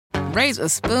Raise a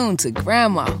spoon to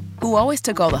Grandma, who always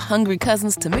took all the hungry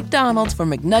cousins to McDonald's for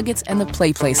McNuggets and the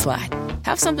Play Slide.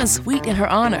 Have something sweet in her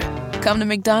honor. Come to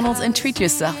McDonald's and treat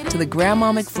yourself to the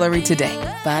Grandma McFlurry today.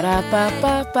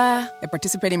 Ba-da-ba-ba-ba. At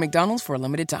participating McDonald's for a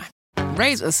limited time.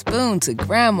 Raise a spoon to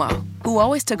Grandma, who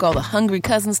always took all the hungry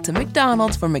cousins to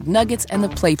McDonald's for McNuggets and the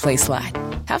Play Slide.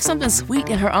 Have something sweet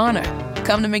in her honor.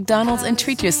 Come to McDonald's and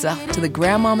treat yourself to the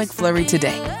Grandma McFlurry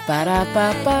today.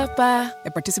 Ba-da-ba-ba-ba.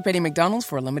 At participating McDonald's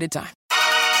for a limited time.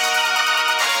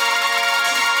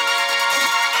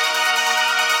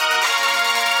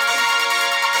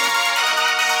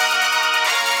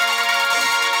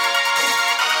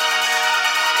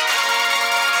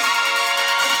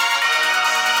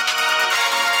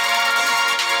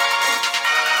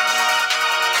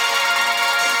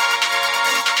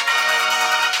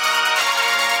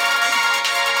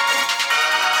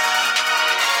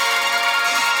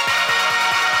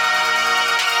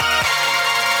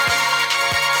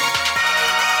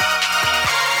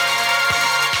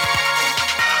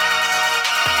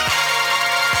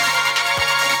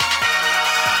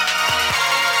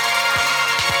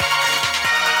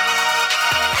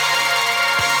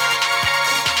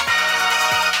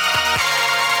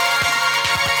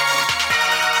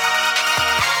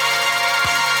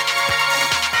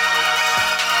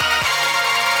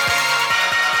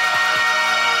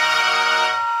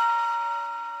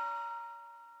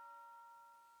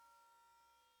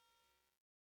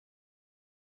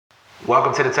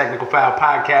 Welcome to the Technical Foul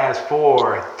Podcast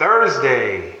for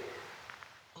Thursday,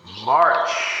 March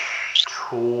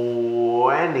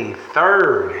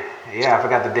 23rd. Yeah, I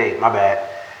forgot the date. My bad.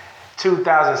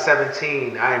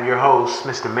 2017. I am your host,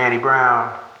 Mr. Manny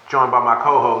Brown, joined by my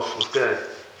co-host. What's good?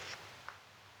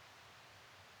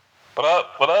 What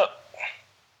up? What up?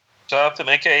 Jonathan,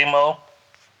 a.k.a. Mo.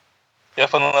 Yeah,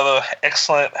 for another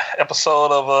excellent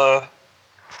episode of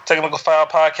Technical Foul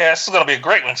Podcast. This is going to be a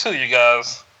great one, too, you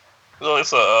guys.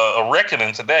 It's a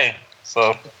reckoning today,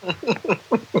 so.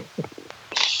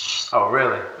 Oh,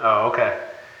 really? Oh, okay.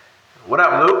 What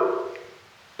up, Luke?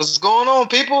 What's going on,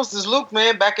 people? This is Luke,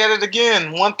 man. Back at it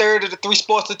again. 1/3 of the Three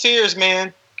Sports of Tears,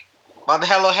 man. About to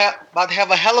have a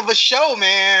hell of a show,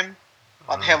 man.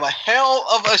 About to have a hell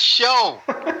of a show.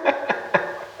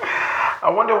 I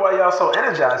wonder why y'all so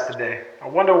energized today. I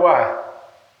wonder why.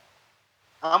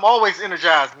 I'm always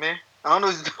energized, man. I don't know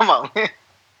what you're talking about, man.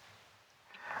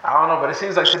 I don't know, but it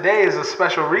seems like today is a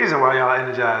special reason why y'all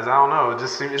energized. I don't know. It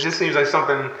just seems like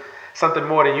something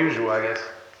more than usual, I guess.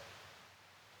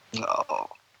 No.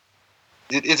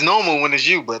 It's normal when it's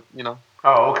you, but, you know.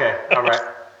 Oh, okay. All right.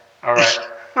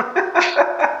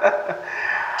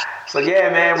 So,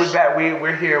 yeah, man, we're back.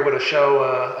 We're here with a show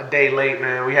a day late,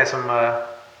 man. We had some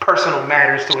personal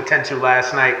matters to attend to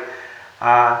last night.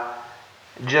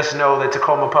 Just know that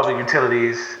Tacoma Public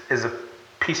Utilities is a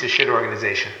piece of shit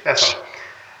organization. That's all.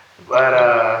 But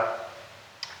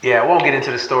yeah, I won't get into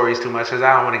the stories too much because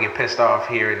I don't want to get pissed off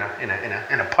here in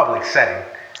a public setting.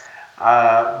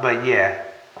 But yeah,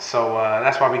 so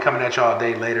that's why we coming at y'all a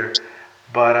day later.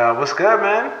 But what's good,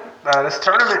 man? This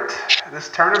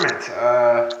tournament.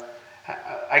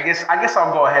 I guess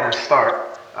I'll go ahead and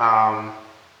start. I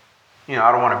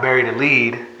don't want to bury the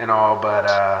lead and all, but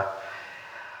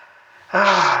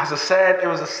it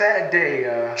was a sad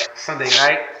day. Sunday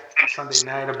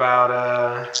night about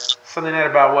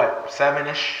what,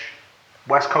 7-ish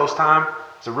West Coast time.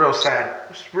 It's a real sad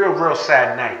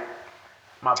night.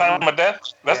 Time of death?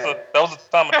 That was the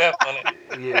time of death, wasn't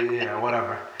it? Yeah,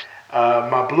 whatever.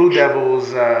 My Blue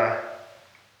Devils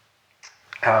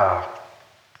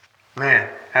man,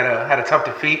 had a tough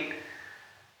defeat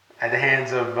at the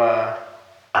hands of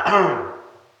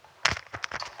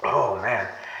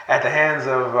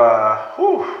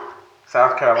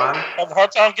South Carolina. Have a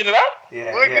hard time getting it out?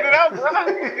 Yeah. Get it out, bro.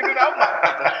 Get it out,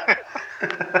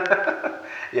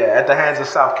 Yeah, at the hands of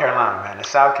South Carolina, man. The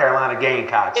South Carolina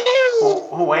Gamecocks,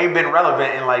 who ain't been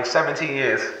relevant in like 17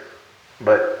 years.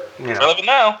 But, Relevant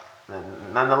now.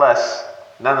 Nonetheless,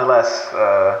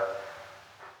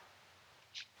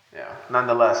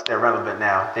 they're relevant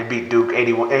now. They beat Duke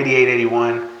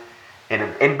 88-81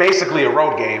 in basically a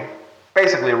road game.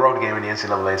 Basically a road game in the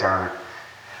NCAA tournament.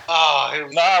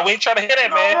 Nah, we ain't trying to hear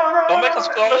that, man. Don't make us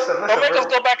go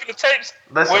back in the tapes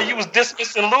where you was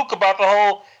dismissing Luke about the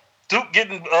whole Duke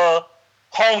getting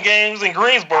home games in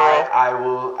Greensboro.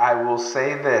 I will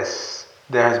say this.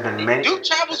 There has been many. Duke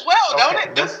travels well, don't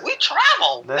it? We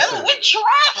travel.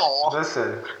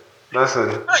 Listen. We're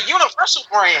a universal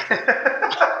brand.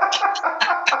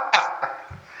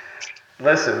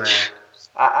 Listen, man.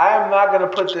 I am not going to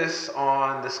put this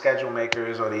on the schedule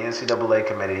makers or the NCAA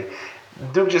committee.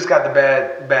 Duke just got the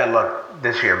bad luck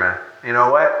this year, man. You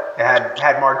know what?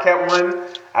 Had Marquette won,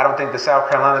 I don't think the South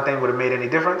Carolina thing would have made any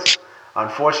difference.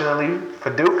 Unfortunately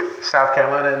for Duke, South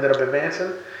Carolina ended up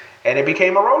advancing, and it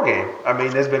became a road game. I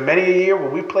mean, there's been many a year where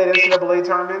we played NCAA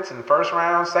tournaments in first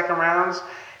rounds, second rounds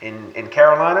in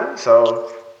Carolina.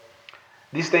 So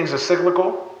these things are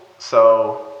cyclical.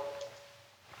 So,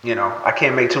 you know, I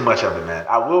can't make too much of it, man.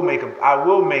 I will make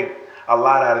a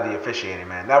lot out of the officiating,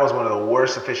 man. That was one of the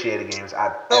worst officiated games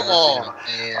I've ever seen.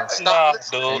 Man. Nah,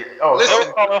 dude. Oh,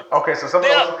 Listen. okay. So some of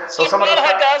those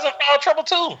had guys in foul trouble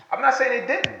too. I'm not saying they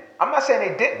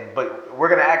didn't, but we're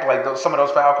gonna act like some of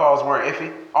those foul calls weren't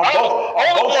iffy on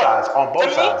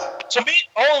both sides. To me,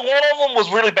 only one of them was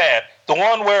really bad. The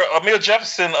one where Amir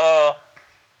Jefferson,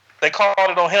 they called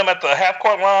it on him at the half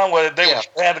court line where they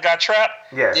had the guy trapped.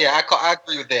 Yeah, I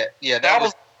agree with that. Yeah, that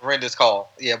was a horrendous call.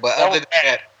 Yeah, but other than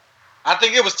that, I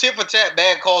think it was tit for tat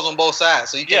bad calls on both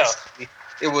sides. So you can't say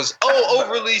it was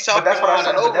overly South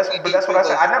Carolina. But that's what I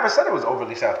said. I never said it was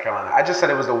overly South Carolina. I just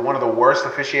said it was one of the worst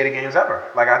officiated games ever.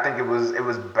 Like, I think it was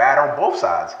bad on both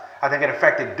sides. I think it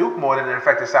affected Duke more than it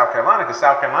affected South Carolina, because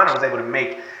South Carolina was able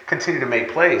to continue to make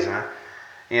plays, man.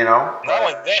 You know? Not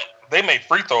only that, they made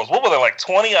free throws. What were they, like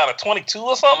 20 out of 22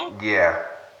 or something? Yeah.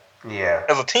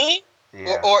 As a team?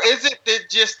 Yeah. Or is it that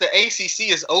just the ACC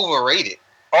is overrated?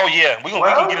 Oh, yeah. We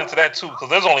can get into that, too, because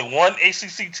there's only one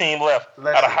ACC team left.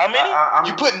 Out of how many?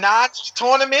 You put 9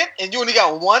 tournament, and you only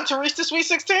got 1 to reach the Sweet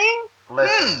 16?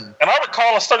 Listen. And I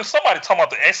recall somebody talking about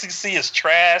the SEC is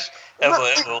trash. He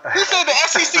said the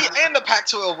SEC and the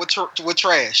Pac-12 were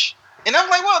trash. And I'm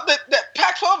like, well, the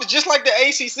Pac-12 is just like the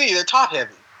ACC. They're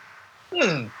top-heavy.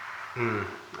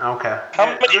 Okay.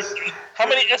 How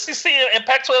many SEC and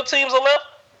Pac-12 teams are left?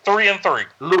 3 and 3.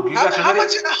 Luke, you got your hoodie? How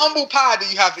much in a humble pie do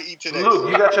you have to eat today? Luke,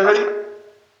 you got your hoodie?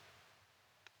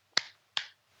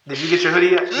 Did you get your hoodie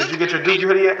yet? Did you get your Duke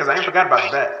hoodie yet? Because I ain't forgot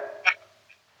about that.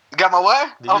 You got my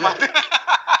what?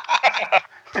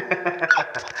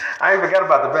 I ain't forgot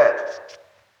about the bet.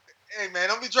 Hey, man,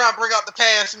 don't be trying to bring out the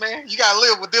past, man. You got to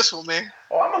live with this one, man.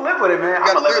 Oh, I'm going to live with it, man.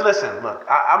 Listen, look,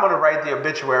 I'm going to write the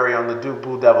obituary on the Duke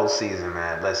Blue Devils season,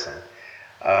 man. Listen.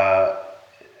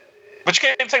 But you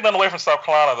can't take nothing away from South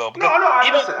Carolina, though. Because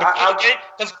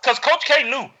Coach K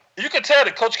knew. You could tell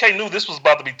that Coach K knew this was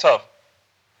about to be tough.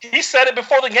 He said it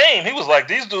before the game. He was like,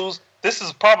 these dudes, this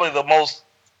is probably the most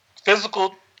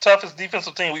physical, toughest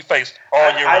defensive team we faced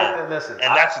all year long. That's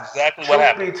exactly what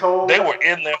happened. They were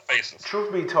in their faces.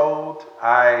 Truth be told,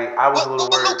 I was a little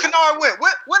worried. Luke Kennard went?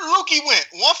 What Lukey went?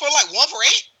 1 for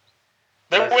 8?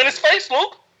 They were in his face,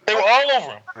 Luke. They were all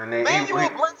over him. Manuel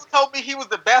Briggs told me he was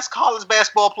the best college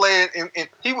basketball player, and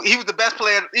he was the best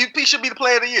player. He should be the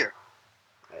player of the year.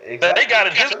 Exactly. They got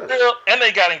in his grill, and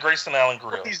they got in Grayson Allen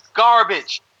grill. He's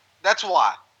garbage. That's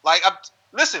why. Like,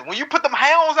 listen, when you put them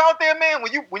hounds out there, man,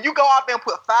 when you go out there and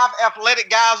put 5 athletic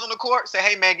guys on the court, say,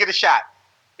 hey, man, get a shot.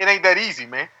 It ain't that easy,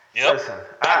 man. Yep. Listen,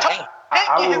 Can't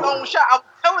get his own shot. I'm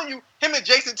telling you, him and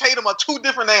Jason Tatum are 2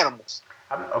 different animals.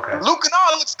 Okay. Luke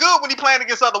Kennard looks good when he playing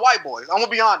against other white boys. I'm gonna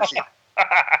be honest here.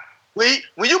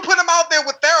 When you put him out there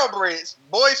with thoroughbreds,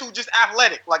 boys who just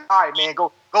athletic, like, all right, man,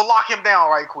 go lock him down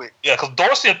right quick. Yeah, because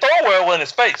Dorsey and Thornwell were in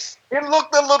his face. It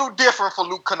looked a little different for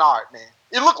Luke Kennard, man.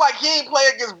 It looked like he ain't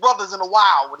played against brothers in a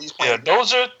while when he's playing. Yeah,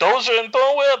 Dozier and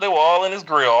Thornwell, they were all in his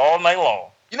grill all night long.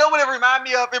 You know what it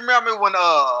reminded me of? It reminded me when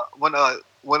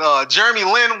Jeremy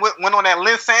Lin went on that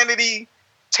Linsanity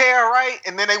tear, right?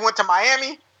 And then they went to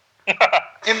Miami. and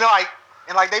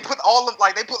they put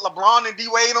LeBron and D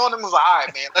Wade on him. It was like, all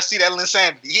right, man, let's see that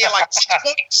Linsanity. He had like 6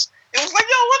 points. It was like,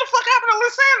 yo, what the fuck happened to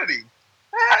Linsanity?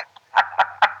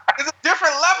 It's a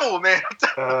different level, man.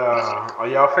 Are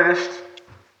y'all finished?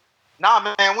 Nah,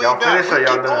 man, we ain't done. Finished or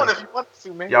y'all keep done? going if you want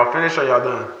to, man. Y'all finished or y'all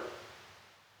done?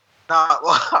 Nah,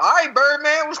 well, all right,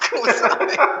 Birdman, what's going on?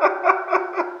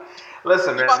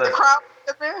 Listen, man. You about to cry,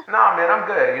 man? Nah, man, I'm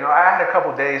good. You know, I had a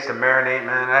couple days to marinate,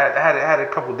 man. I had a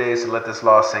couple days to let this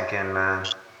loss sink in, man.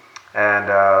 And,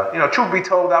 truth be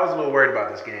told, I was a little worried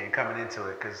about this game coming into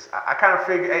it, because I kind of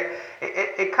figured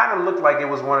it kind of looked like it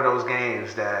was one of those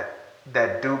games that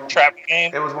Duke... Trap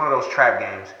game? It was one of those trap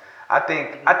games. I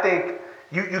think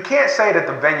you can't say that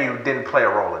the venue didn't play a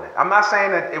role in it. I'm not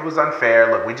saying that it was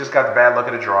unfair. Look, we just got the bad luck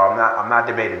of the draw. I'm not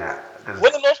debating that.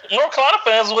 Well, the North Carolina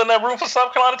fans were in that room for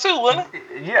South Carolina too, wasn't it?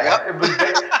 Yeah, Yep. but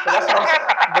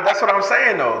that's what I'm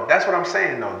saying though.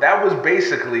 That was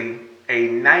basically a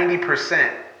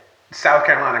 90% South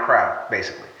Carolina crowd,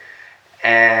 basically.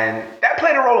 And that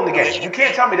played a role in the game. You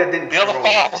can't tell me that didn't play a role. The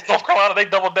other 5 was North Carolina. They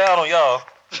doubled down on y'all.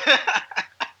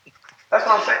 That's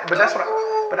what I'm saying. But that's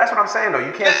what I'm saying though.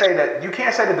 You can't say that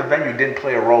the venue didn't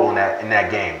play a role in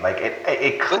that game. Like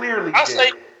it clearly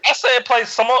did. I say it played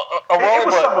a role, It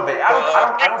was but some of it.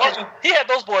 I don't think he had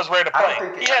those boys ready to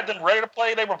play. He had them ready to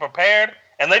play. They were prepared,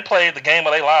 and they played the game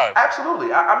of their lives.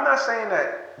 Absolutely. I'm not saying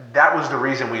that was the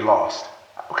reason we lost.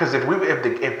 Because if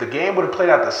the game would have played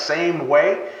out the same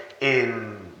way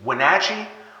in Wenatchee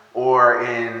or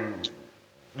in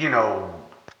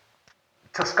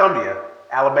Tuscumbia,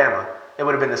 Alabama, it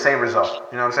would have been the same result.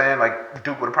 You know what I'm saying? Like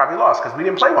Duke would have probably lost because we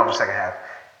didn't play well in the second half.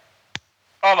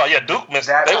 Oh no, yeah, Duke missed.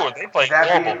 They played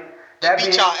horrible. They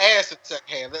beat y'all ass in the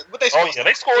second half. But they scored. Oh yeah,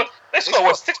 they scored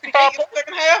what 65 points in the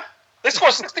second half. They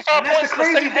scored 65 points in the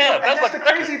second half. And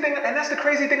that's the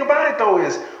crazy thing about it though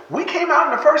is we came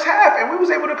out in the first half and we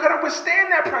was able to kind of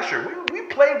withstand that pressure. We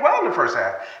played well in the first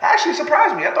half. It actually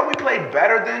surprised me. I thought we played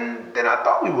better than I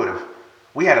thought we would have.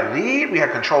 We had a lead. We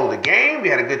had control of the game. We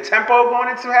had a good tempo going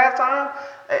into halftime.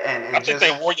 And I think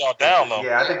they wore y'all down though.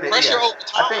 Yeah, I think pressure over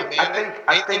time,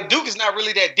 I think Duke is not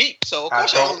really that deep, so of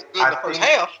course y'all was good in the first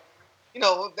half. You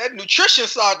know, that nutrition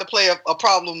started to play a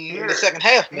problem in the second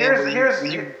half. Man.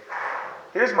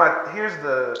 Here's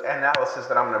the analysis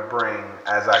that I'm going to bring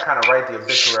as I kind of write the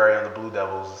obituary on the Blue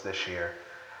Devils this year.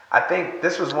 I think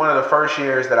this was one of the first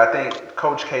years that I think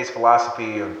Coach K's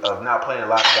philosophy of not playing a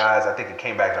lot of guys, I think it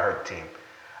came back to hurt the team.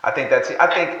 I think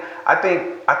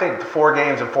the 4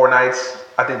 games and 4 nights,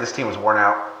 I think this team was worn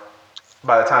out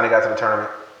by the time they got to the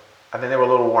tournament. I think they were a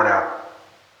little worn out.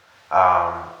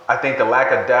 I think the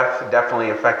lack of depth definitely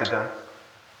affected them.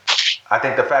 I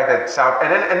think the fact that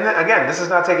and then again, this is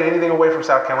not taking anything away from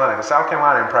South Carolina, because South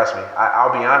Carolina impressed me.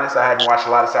 I'll be honest, I hadn't watched a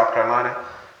lot of South Carolina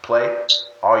play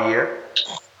all year.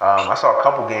 I saw a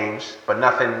couple games, but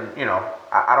nothing,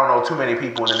 I don't know too many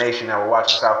people in the nation that were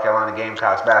watching South Carolina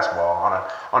Gamecocks basketball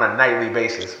on a nightly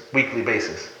basis, weekly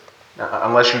basis.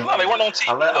 Unless you they weren't on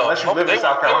TV. Unless you live in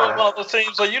South Carolina. They were one of the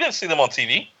teams, so you didn't see them on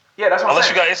TV. Yeah, that's what I'm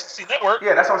saying. Unless you got SEC Network.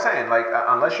 Yeah, that's what I'm saying. Like,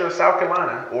 unless you're a South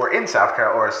Carolina or in South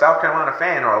Carolina or a South Carolina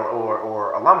fan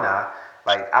or alumni,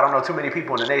 like, I don't know too many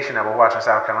people in the nation that were watching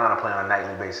South Carolina play on a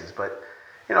nightly basis. But,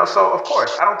 so of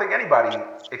course, I don't think anybody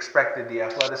expected the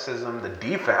athleticism, the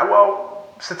defense. Well,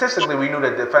 statistically, we knew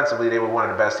that defensively they were one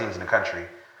of the best teams in the country.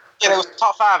 Yeah, they was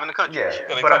top 5 in the country. Yeah,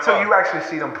 but until you actually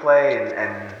see them play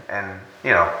and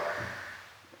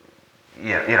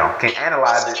can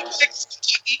analyze it.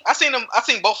 I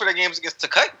seen both of their games against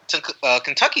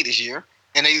Kentucky this year,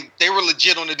 and they were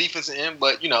legit on the defensive end.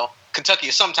 But Kentucky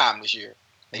is sometime this year.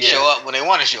 They show up when they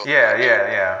want to show up.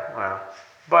 Yeah. Well,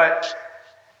 but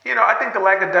I think the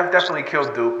lack of depth definitely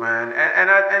killed Duke, man.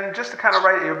 And just to kind of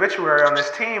write the obituary on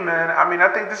this team, man. I mean, I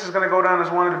think this is going to go down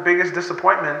as one of the biggest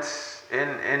disappointments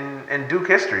in Duke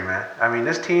history, man. I mean,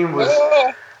 this team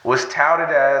was touted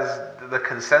as the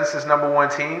consensus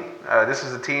 #1 team. This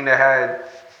is a team that had,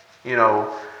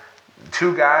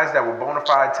 2 guys that were bona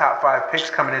fide top 5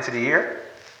 picks coming into the year.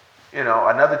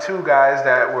 Another 2 guys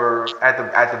that were at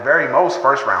the very most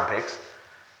first round picks.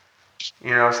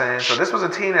 You know what I'm saying? So this was a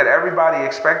team that everybody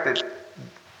expected,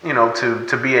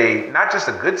 to be not just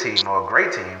a good team or a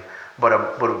great team, but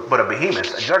a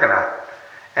behemoth, a juggernaut.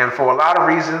 And for a lot of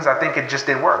reasons, I think it just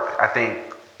didn't work. I think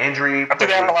injury. I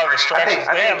think they have a lot of distractions.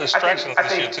 They have distractions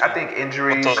this year too. I think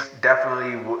injuries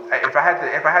definitely. If I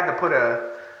had to put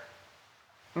a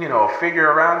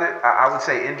figure around it, I would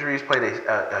say injuries played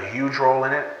a huge role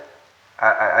in it.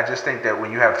 I just think that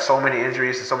when you have so many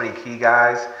injuries to so many key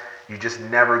guys, you just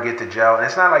never get to gel. And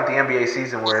it's not like the NBA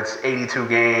season where it's 82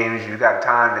 games. You got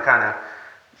time to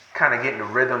kind of get in the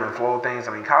rhythm and flow of things.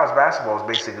 I mean, college basketball is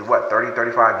basically 30,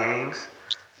 35 games.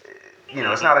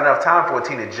 It's not enough time for a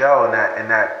team to gel in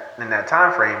that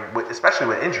time frame, especially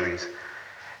with injuries.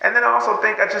 And then I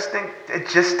just think it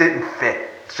just didn't fit.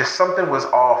 Just something was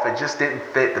off. It just didn't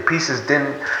fit. The pieces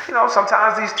didn't.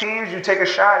 Sometimes these teams, you take a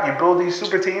shot, you build these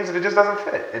super teams, and it just doesn't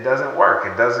fit. It doesn't work.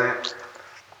 It doesn't.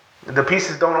 The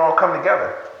pieces don't all come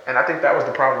together. And I think that was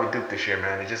the problem with Duke this year,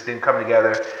 man. It just didn't come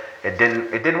together. It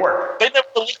didn't work.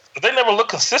 They never looked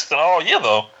consistent all year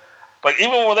though. Like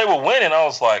even when they were winning, I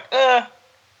was like, they're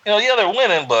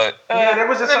winning, but there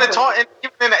was even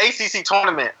in the ACC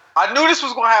tournament. I knew this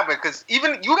was going to happen because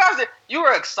even you guys, you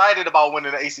were excited about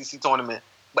winning the ACC tournament,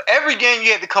 but every game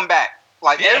you had to come back.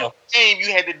 Like every game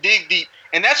you had to dig deep,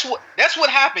 and that's what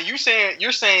happened. You're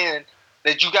saying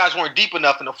that you guys weren't deep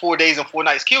enough, and the 4 days and 4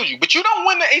 nights killed you. But you don't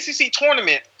win the ACC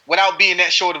tournament without being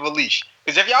that short of a leash.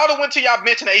 Because if y'all would have went to y'all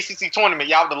bench in the ACC tournament,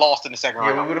 y'all would have lost in the second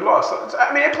round. Yeah, we would have lost. So,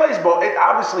 I mean, it plays both. And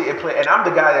I'm the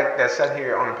guy that sat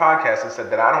here on the podcast and said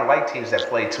that I don't like teams that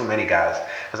play too many guys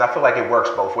because I feel like it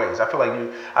works both ways. I feel like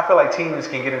teams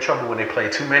can get in trouble when they play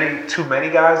too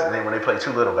many guys, and then when they play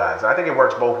too little guys. And I think it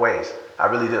works both ways. I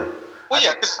really do. Well,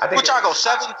 yeah, because what y'all go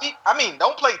 7 deep? I mean,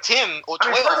 don't play 10 or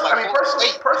 12 personally,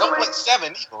 don't play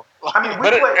 7 either. I mean,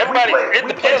 it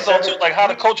depends on like how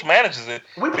the coach manages it.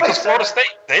 Because Florida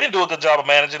State, they didn't do a good job of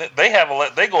managing it. They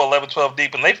go 11, 12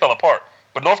 deep and they fell apart.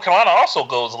 But North Carolina also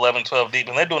goes 11, 12 deep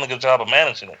and they're doing a good job of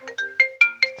managing it.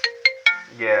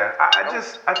 Yeah, I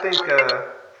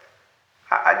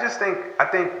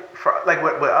think for like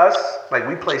with us, like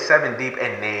we play 7 deep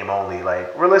in name only.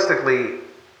 Like realistically,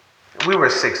 we were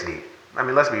 6 deep. I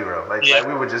mean, let's be real. Like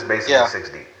we were just basically 6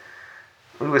 deep.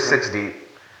 We were 6 deep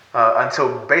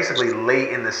until basically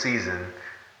late in the season,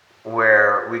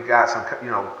 where we got some.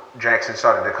 Jackson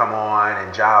started to come on,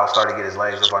 and Giles started to get his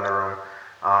legs up under him.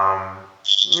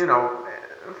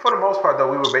 For the most part, though,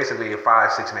 we were basically a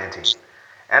 5-6 man team,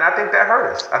 and I think that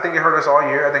hurt us. I think it hurt us all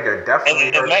year. I think it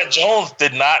definitely hurt us. Matt Jones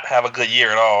did not have a good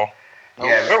year at all.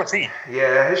 Yeah, where was he?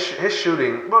 Yeah, his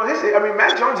shooting. Well,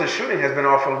 Matt Jones' shooting has been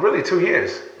off for really 2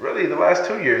 years. Really, the last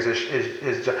 2 years.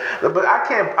 But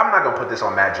I'm not gonna put this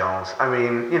on Matt Jones. I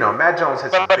mean, Matt Jones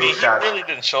hit some big shots. He really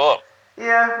didn't show up.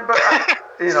 Yeah, but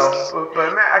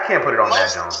but Matt, I can't put it on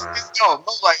Matt Jones, man. No,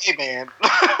 like, hey, man.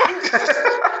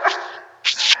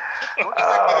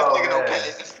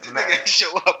 This nigga ain't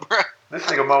show up, bro. This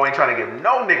nigga Mo ain't trying to give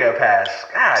no nigga a pass.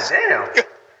 God damn.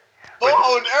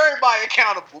 Hold everybody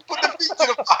accountable. Put the feet to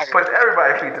the fire. Put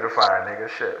everybody feet to the fire, nigga.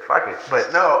 Shit, fuck it.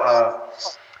 But no,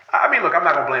 I mean, look, I'm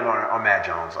not gonna blame on Matt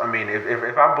Jones. I mean,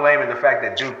 if I'm blaming the fact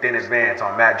that Duke didn't advance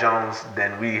on Matt Jones,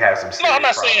 then we have some serious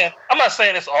problems. I'm not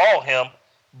saying it's all him,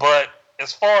 but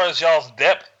as far as y'all's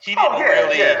depth, he didn't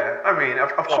really. Yeah. I mean,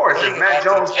 of course, if Matt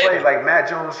Jones played like Matt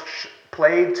Jones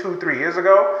played 2-3 years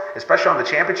ago, especially on the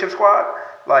championship squad,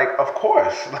 like of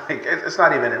course, like it's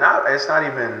not even a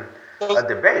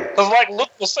debate. Because like Luke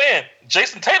was saying,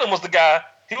 Jason Tatum was the guy.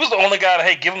 He was the only guy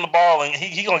that give him the ball and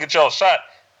he gonna get y'all a shot.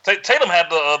 Tatum had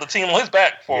the team on his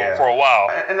back for a while.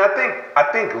 And I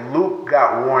think Luke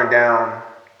got worn down.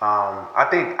 I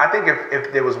think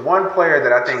if there was one player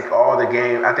that I think all the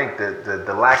game, I think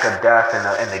the lack of depth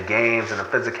and the games and the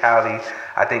physicality,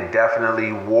 I think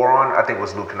definitely wore on. I think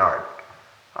was Luke Kennard.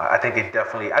 I think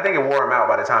it wore him out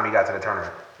by the time he got to the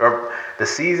tournament or the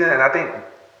season, and I think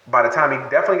by the time he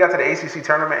definitely got to the ACC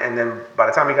tournament, and then by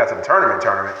the time he got to the tournament,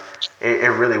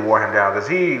 it really wore him down because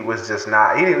he was just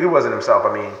not. He wasn't himself.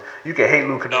 I mean, you can hate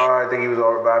Luke Kennard, I think he was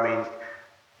over, but I mean,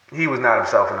 he was not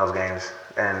himself in those games,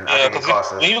 and I think it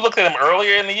cost us. When you looked at him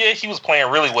earlier in the year, he was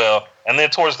playing really well, and then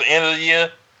towards the end of the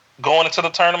year, going into the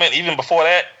tournament, even before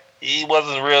that, he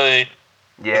wasn't really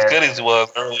as good as he was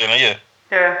earlier in the year.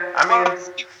 Yeah, I mean,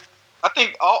 I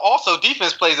think also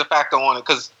defense plays a factor on it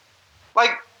because,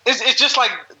 like, it's just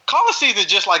like college season is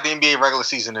just like the NBA regular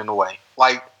season in a way.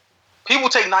 Like, people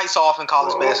take nights off in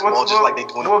college basketball just like they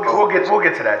do in the pro. We'll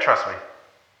get to that. Trust me.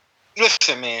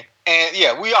 Listen, man, and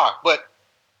yeah, we are. But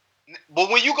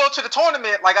when you go to the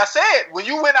tournament, like I said, when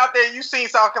you went out there, you seen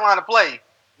South Carolina play.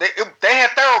 They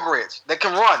had thoroughbreds that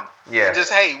can run. Yeah. And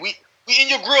just we in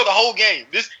your grill the whole game.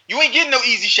 You ain't getting no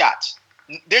easy shots.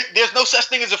 There's no such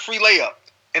thing as a free layup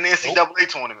in the NCAA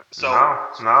tournament. So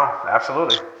no,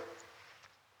 absolutely.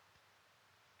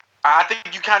 I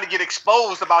think you kind of get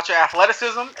exposed about your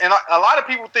athleticism, and a lot of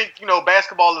people think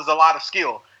basketball is a lot of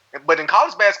skill, but in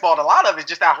college basketball, a lot of it's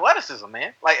just athleticism,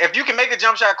 man. Like if you can make a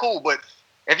jump shot, cool, but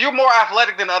if you're more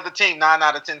athletic than the other team, 9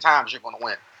 out of 10 times you're going to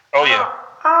win. Oh yeah.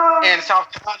 And South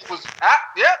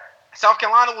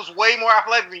Carolina was way more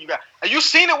athletic than you guys. And you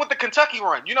seen it with the Kentucky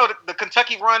run. You know the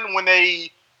Kentucky run when they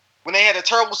had a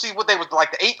terrible seed. What they was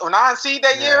like the 8 or 9 seed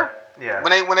that year. Yeah.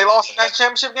 When they lost the national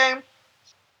championship game.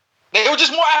 They were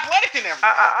just more athletic than everyone.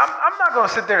 I'm not going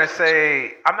to sit there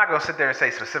and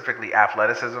say specifically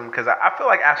athleticism because I feel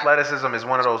like athleticism is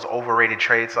one of those overrated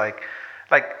traits. Like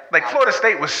Florida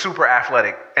State was super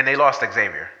athletic and they lost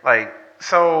Xavier. Like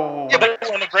so. Yeah, but they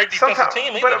weren't a great defensive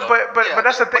team. But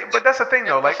that's the thing. But that's the thing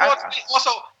though. Like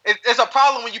also, it's a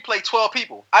problem when you play 12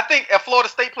 people. I think if Florida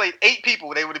State played 8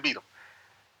 people, they would have beat them.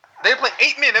 They played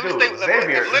 8 men.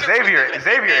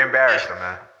 Xavier embarrassed them,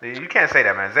 man. You can't say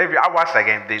that, man. Xavier, I watched that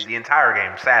game, the entire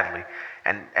game, sadly.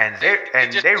 and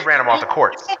they ran them off the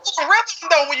court. You don't get a rhythm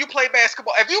though when you play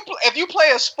basketball. If you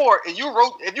play a sport and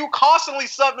if you constantly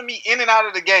subbing me in and out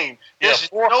of the game,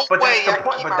 there's no but way.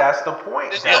 That's the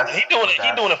point. He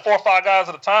doing it 4 or 5 guys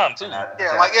at a time too.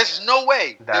 There's no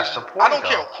way. That's the point. I don't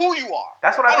care who you are.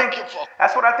 That's what I think.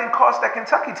 That's what I think cost that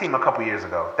Kentucky team a couple years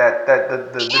ago. That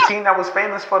the team that was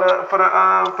famous for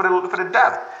the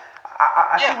depth.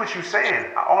 I see what you're saying.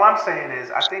 All I'm saying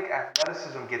is I think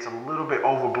athleticism gets a little bit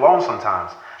overblown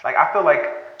sometimes. Like I feel like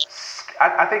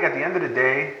I think at the end of the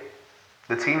day,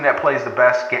 the team that plays the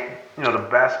best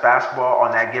basketball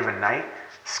on that given night,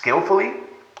 skillfully,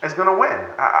 is gonna win.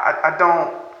 I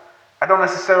don't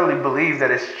necessarily believe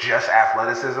that it's just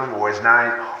athleticism or it's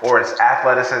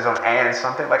athleticism and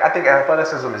something. Like I think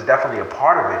athleticism is definitely a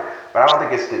part of it, but I don't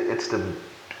think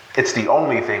it's the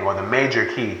only thing or the major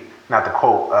key. Not to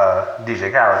quote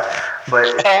DJ Khaled, but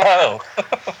I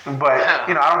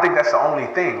don't think that's the only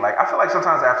thing. Like I feel like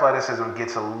sometimes athleticism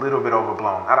gets a little bit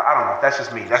overblown. I don't know. That's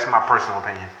just me. That's my personal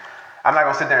opinion. I'm not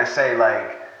gonna sit there and say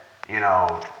like,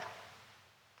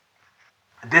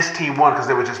 this team won because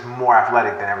they were just more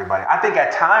athletic than everybody. I think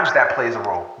at times that plays a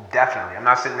role. Definitely. I'm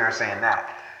not sitting there saying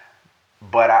that.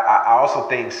 But I also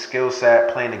think skill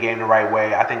set, playing the game the right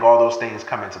way. I think all those things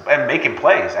come into and making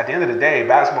plays. At the end of the day,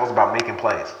 basketball is about making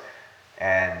plays.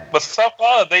 But South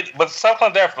Carolina,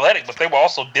 they're athletic, but they were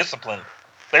also disciplined.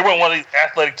 They weren't one of these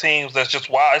athletic teams that's just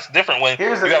wild. It's different when you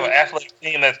have an athletic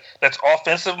team that's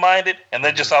offensive minded and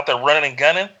they're just out there running and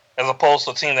gunning, as opposed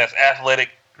to a team that's athletic,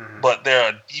 but they're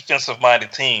a defensive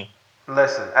minded team.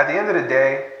 Listen, at the end of the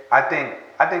day, I think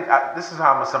this is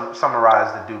how I'm gonna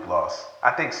summarize the Duke loss.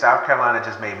 I think South Carolina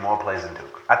just made more plays than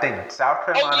Duke. I think South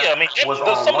Carolina was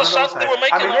on some one of the shots they were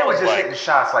making. They were just hitting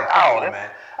shots like, man.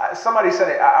 Somebody said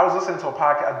it. I was listening to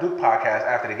a Duke podcast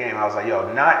after the game. I was like,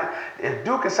 if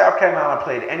Duke and South Carolina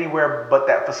played anywhere but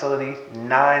that facility,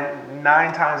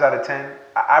 nine times out of 10,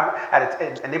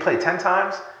 and they played 10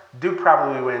 times, Duke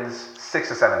probably wins 6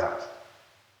 or 7 times.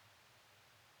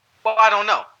 Well, I don't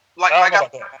know.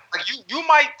 You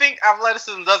might think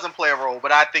athleticism doesn't play a role,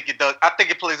 but I think it does. I think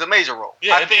it plays a major role.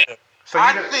 Yeah, So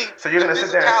you're gonna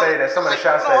sit there and say that some of the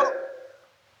shots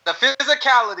the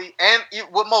physicality and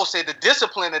what Mo said, the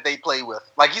discipline that they play with.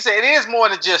 Like you said, it is more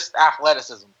than just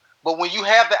athleticism. But when you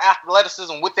have the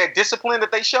athleticism with that discipline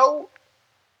that they showed,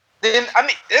 then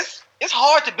it's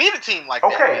hard to beat a team like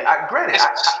that. Okay, granted.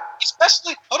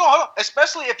 Especially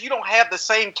especially if you don't have the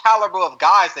same caliber of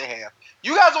guys they have.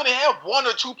 You guys only have 1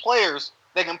 or 2 players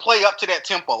that can play up to that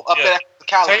tempo, to that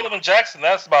caliber. Tatum and Jackson,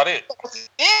 that's about it.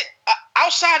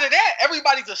 Outside of that,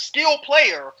 everybody's a skilled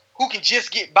player who can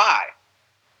just get by.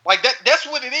 Like that's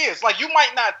what it is. Like you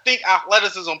might not think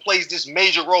athleticism plays this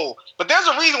major role, but there's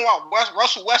a reason why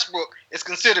Russell Westbrook is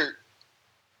considered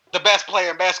the best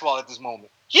player in basketball at this moment.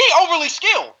 He ain't overly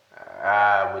skilled.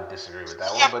 I would disagree with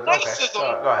that one, but okay.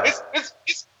 Go ahead.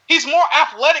 He's more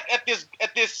athletic at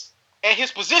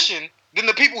his position than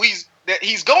the people he's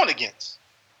going against.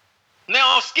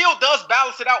 Now, skill does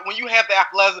balance it out when you have the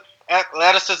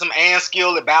athleticism and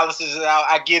skill. It balances it out.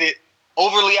 I get it.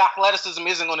 Overly athleticism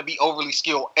isn't going to be overly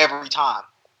skilled every time.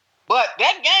 But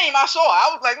that game I saw, I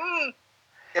was like,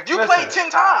 if you play 10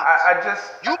 times,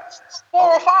 you 4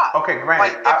 or 5. Okay,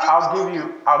 granted,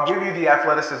 I'll give you the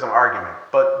athleticism argument,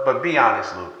 but be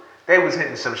honest, Luke. They was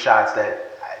hitting some shots that.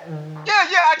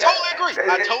 I totally agree.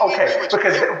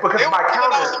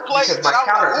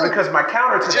 Because my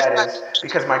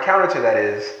counter to that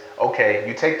is okay.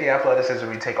 You take the athleticism,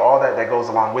 you take all that goes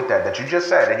along with that you just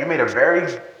said, and you made a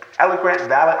very eloquent,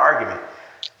 valid argument.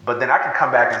 But then I can come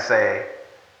back and say,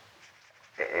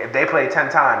 if they play 10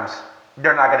 times,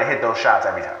 they're not going to hit those shots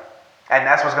every time. And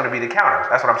that's what's going to be the counter.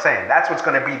 That's what I'm saying. That's what's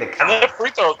going to be the counter. And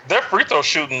their free throw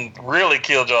shooting really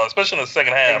killed y'all, especially in the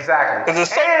second half. Exactly.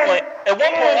 Because at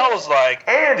one point I was like,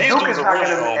 these dudes are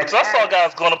really old. Because I saw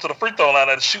guys going up to the free throw line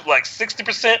that shoot like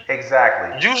 60%.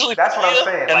 Exactly. Usually that's what I'm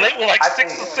saying. And they were like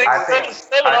 6 or 7.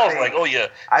 I was like,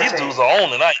 these dudes are on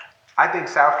tonight. I think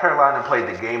South Carolina played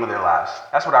the game of their lives.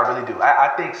 That's what I really do.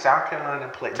 I think South Carolina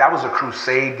that was a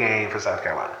crusade game for South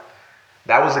Carolina.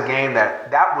 That was a game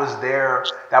that was their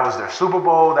Super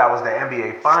Bowl, that was their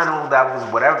NBA final, that was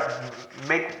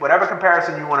whatever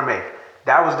comparison you want to make.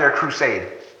 That was their crusade.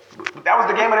 That was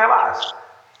the game of their lives.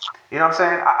 You know what I'm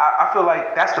saying? I feel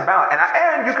like that's the balance.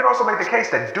 And you could also make the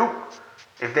case that Duke,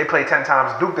 if they play 10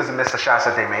 times, Duke doesn't miss the shots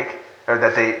that they make or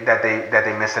that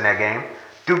they miss in that game.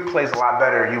 Duke plays a lot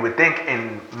better, you would think,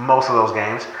 in most of those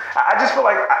games. I just feel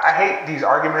like I hate these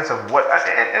arguments of what.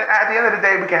 And at the end of the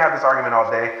day, we can have this argument all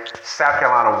day. South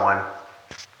Carolina won.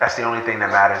 That's the only thing that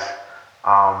matters.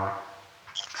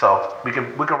 So we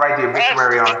can write the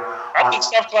obituary I think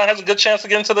South Carolina has a good chance to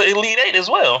get into the Elite Eight as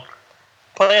well.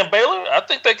 Playing Baylor, I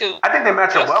think they could. I think they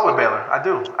match up well with Baylor. I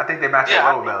do. I think they match up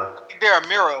well with Baylor. I think they're a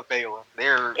mirror of Baylor.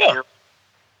 They're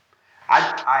I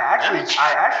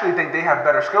actually think they have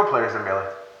better skill players than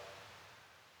Baylor.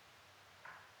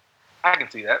 I can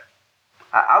see that.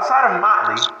 Outside of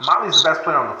Motley's the best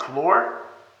player on the floor,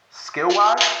 skill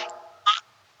wise.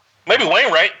 Maybe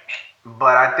Wainwright.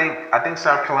 But I think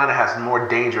South Carolina has more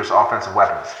dangerous offensive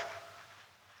weapons.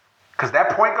 Because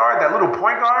that little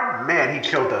point guard, man, he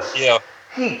killed us. Yeah.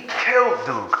 He killed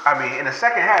Duke. I mean, in the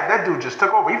second half, that dude just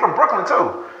took over. He's from Brooklyn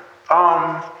too.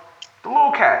 The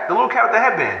little cat with the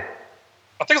headband.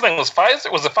 I think his name was Pfizer.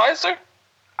 Was it Pfizer?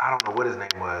 I don't know what his name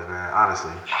was, man.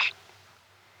 Honestly.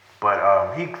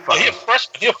 But he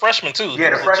a freshman too. Yeah,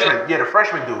 the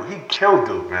freshman dude. He killed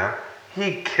Duke, man.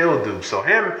 He killed Duke. So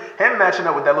him matching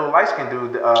up with that little light skinned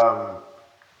dude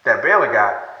that Baylor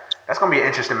got, that's gonna be an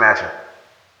interesting matchup.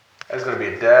 That's gonna be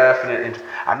a definite.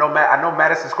 I know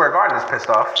Madison Square Garden is pissed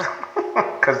off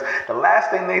because the last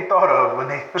thing they thought of when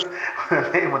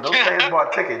those fans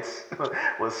bought tickets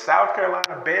was South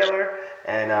Carolina, Baylor,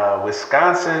 and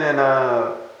Wisconsin and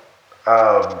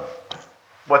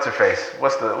what's her face?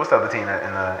 What's the other team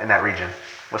in that region?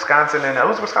 Wisconsin and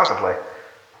who's Wisconsin play?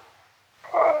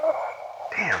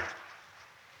 Damn,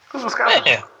 who's Wisconsin?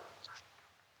 Man.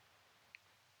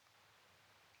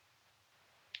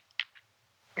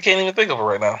 I can't even think of it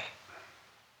right now.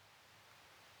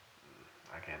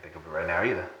 I can't think of it right now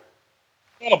either.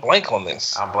 I'm gonna blank on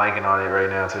this. I'm blanking on it right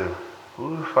now too.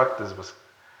 Who the fuck does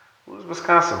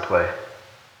Wisconsin play?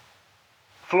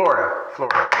 Florida.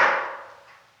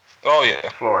 Oh yeah,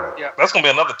 Florida. Yeah. That's gonna be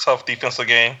another tough defensive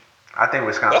game. I think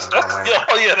Wisconsin's gonna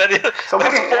win. That is. So we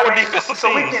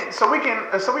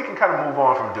can kind of move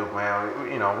on from Duke,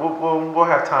 man. You know, we'll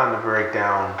have time to break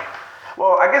down.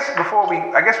 Well, I guess before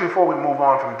we move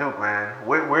on from Duke, man,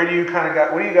 where do you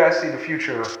guys see the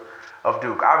future of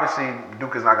Duke? Obviously,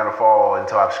 Duke is not going to fall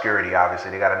into obscurity.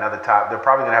 Obviously, they're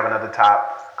probably going to have another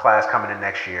top class coming in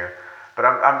next year. But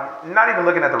I'm not even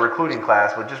looking at the recruiting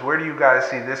class, but just where do you guys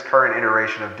see this current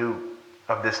iteration of Duke,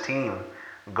 of this team,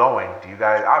 going? Do you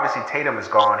guys, obviously Tatum is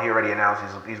gone. He already announced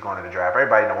he's going to the draft.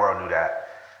 Everybody in the world knew that.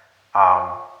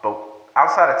 But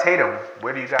outside of Tatum,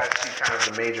 where do you guys see kind of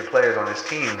the major players on this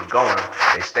team going?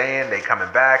 They staying? They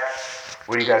coming back?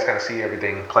 Where do you guys kind of see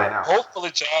everything playing out?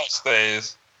 Hopefully Giles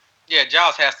stays. Yeah,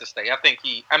 Giles has to stay. I think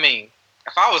if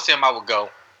I was him, I would go.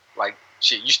 Like,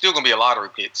 shit, you're still going to be a lottery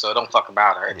pick, so don't fucking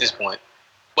matter at this point.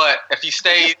 But if he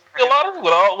stays... A lottery?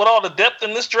 With all the depth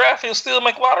in this draft, he'll still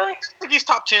make lottery? I think he's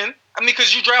top 10. I mean,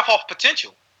 because you draft off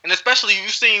potential. And especially you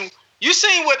seen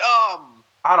what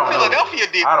Philadelphia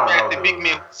did draft the big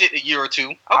men sit a year or two.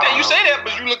 Okay, you say that,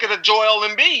 but you look at a Joel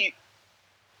Embiid,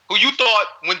 who you thought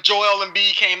when Joel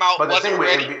Embiid came out wasn't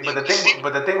ready. But the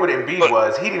thing with Embiid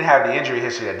was he didn't have the injury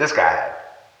history that this guy had.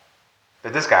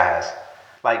 That this guy has.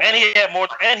 Like, and he had more.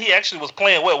 And he actually was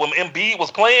playing well. When Embiid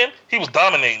was playing, he was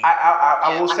dominating.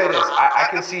 I will say this. I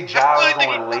can see Giles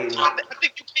going late. I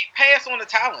think you can't pass on the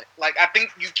talent. Like, I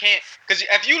think you can't, because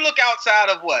if you look outside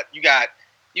of what you got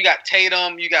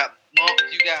Tatum, you got Monk,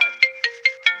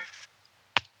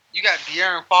 you got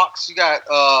De'Aaron Fox, you got.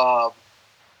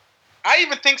 I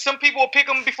even think some people will pick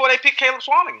him before they pick Caleb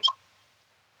Swanigan.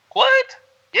 What?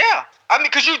 Yeah, I mean,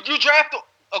 because you draft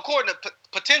according to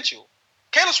potential.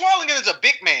 Caleb Swanigan is a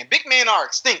big man. Big men are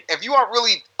extinct. If you aren't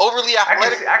really overly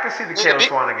athletic, I can see the Caleb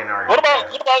Swanigan argument. What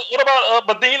about?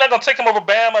 But then you're not gonna take him over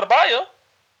Bam Adebayo.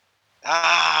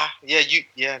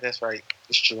 Yeah, that's right.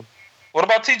 It's true. What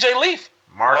about T.J. Leaf?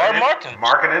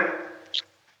 Marketing.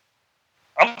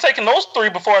 I'm taking those three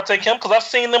before I take him because I've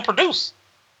seen them produce.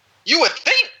 You would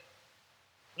think.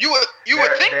 You would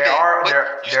think there are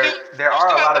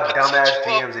a lot of dumbass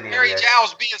GMs in the NBA. Harry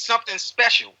Giles being something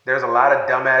special. There's a lot of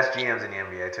dumbass GMs in the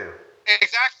NBA too.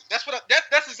 Exactly.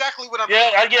 That's exactly what I'm.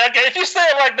 Yeah, I get. If you say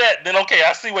it like that, then okay,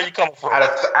 I see where you're coming from. Out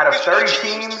of 30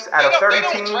 teams,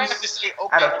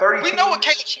 we know what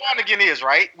Caleb Swanigan is,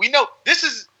 right? We know this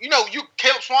is.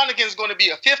 Caleb Swanigan is going to be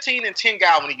a 15 and 10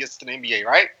 guy when he gets to the NBA,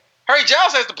 right? Harry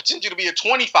Giles has the potential to be a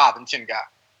 25 and 10 guy.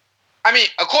 I mean,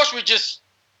 of course, we're just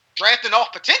drafting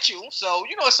off potential, so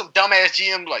it's some dumbass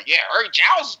GM like, yeah, Harry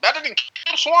Giles is better than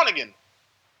Caleb Swanigan.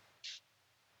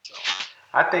 So.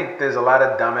 I think there's a lot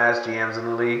of dumbass GMs in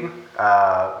the league,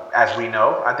 as we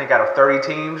know. I think out of 30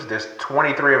 teams, there's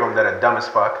 23 of them that are dumb as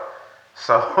fuck.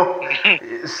 So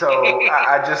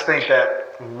I just think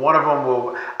that one of them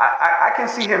will. I can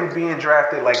see him being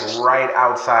drafted like right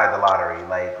outside the lottery,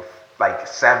 like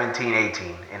 17,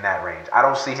 18 in that range. I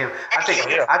don't see him. I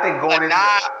think going into.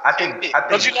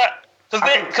 Don't you not?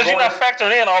 Because you're not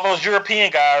factoring in all those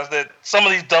European guys that some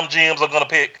of these dumb GMs are going to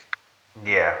pick.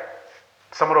 Yeah.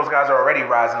 Some of those guys are already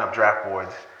rising up draft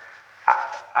boards.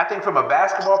 I think from a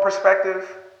basketball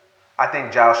perspective, I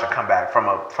think Giles should come back. From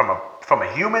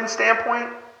a human standpoint,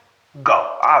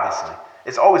 go. Obviously,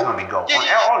 it's always going to be go on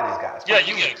all of these guys. Yeah,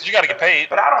 you got to get paid.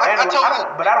 But I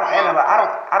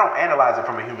don't analyze it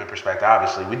from a human perspective.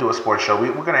 Obviously, we do a sports show.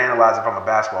 We're going to analyze it from a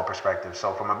basketball perspective.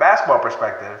 So from a basketball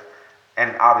perspective,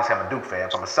 and obviously I'm a Duke fan.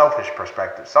 From a selfishness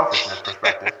perspective,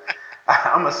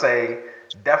 I'm gonna say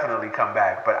definitely come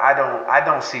back. But I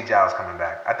don't see Giles coming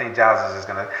back. I think Giles is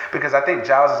gonna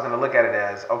look at it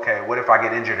as, okay, what if I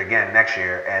get injured again next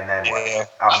year, and then what?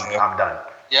 I'm done.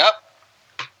 Yep.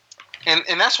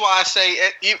 And that's why I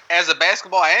say, as a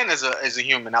basketball and as a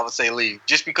human, I would say leave.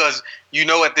 Just because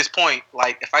at this point,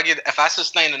 like if I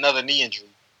sustain another knee injury,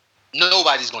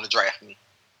 nobody's gonna draft me.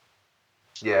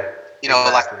 Yeah.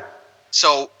 Exactly.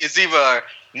 So it's either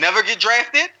never get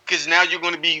drafted, because now you're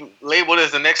going to be labeled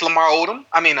as the next Lamar Odom.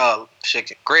 I mean,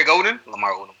 Greg Oden,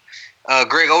 Lamar Odom,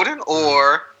 Greg Oden,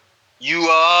 or you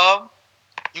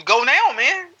go now,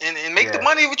 man, and make the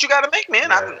money what you got to make, man.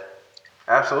 Yeah.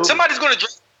 Absolutely. Somebody's going to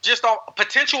draft just off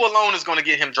potential alone is going to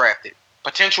get him drafted.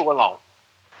 Potential alone.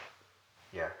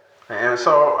 Yeah. And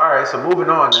so, all right. So moving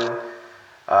on, then.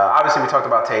 Obviously, we talked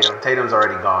about Tatum. Tatum's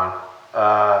already gone.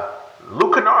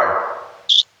 Luke Kennard.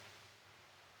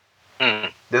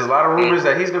 There's a lot of rumors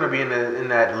that he's going to be in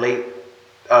that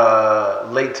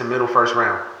late to middle first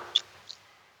round.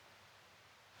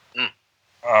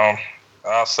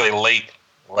 I'll say late.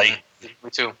 Me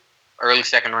too. Early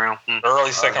second round.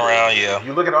 Early second round, yeah.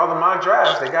 You look at all the mock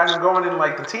drafts; they got him going in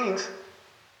like the teens.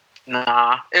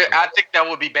 Nah, I think that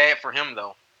would be bad for him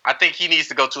though. I think he needs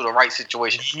to go to the right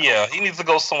situation. Yeah, he needs to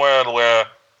go somewhere where,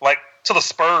 like, to the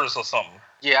Spurs or something.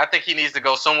 Yeah, I think he needs to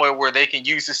go somewhere where they can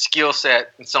use his skill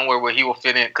set and somewhere where he will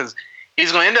fit in, because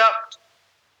he's going to end up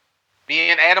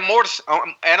being Adam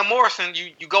Morrison.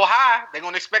 You go high, they're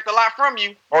going to expect a lot from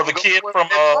you. Or the kid from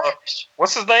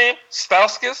what's his name?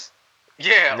 Stauskas?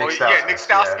 Yeah, Nick Stauskas. Yeah.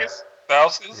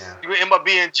 Stauskas. Yeah. You end up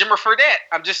being Jimmer Fredette.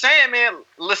 I'm just saying, man.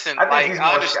 Listen, I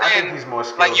think he's more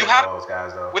skilled than all those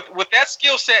guys, though. With that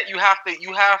skill set, you have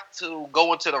to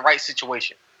go into the right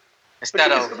situation.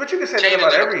 But you can say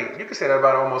that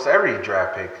about almost every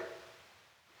draft pick,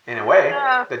 in a way,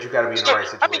 that you got to be in the right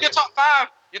situation. I mean, your top five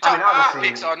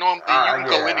picks are normally you can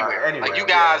go anywhere. Like you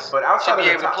guys, but outside of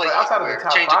the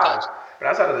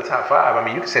top five, I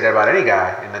mean, you can say that about any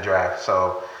guy in the draft.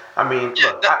 So, I mean,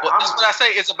 look, that's what I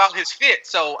say. It's about his fit.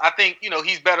 So I think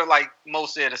he's better, like Mo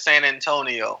said, a San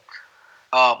Antonio,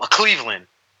 a Cleveland,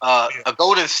 a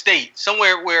Golden State,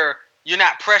 somewhere where you're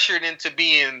not pressured into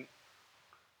being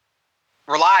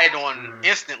relied on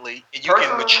instantly, and you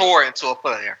can mature into a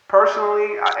player.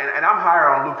 Personally, and I'm higher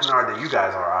on Luke Kennard than you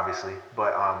guys are, obviously,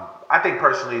 but I think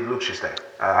personally Luke should stay.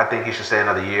 I think he should stay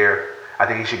another year. I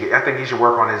think he should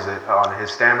work on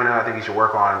his stamina. I think he should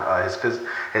work on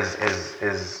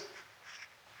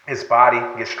his body,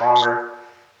 get stronger.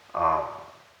 Kind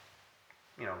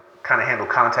of handle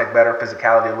contact better,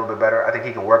 physicality a little bit better. I think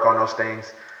he can work on those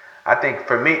things. I think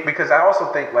for me, because I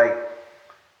also think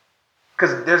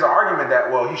because there's an argument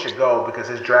that, well, he should go because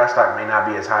his draft stock may not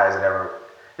be as high as it ever.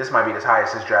 This might be as high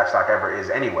as his draft stock ever is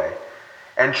anyway.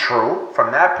 And true,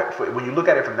 when you look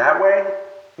at it from that way,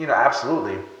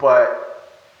 absolutely. But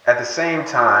at the same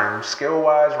time,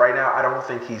 skill-wise, right now, I don't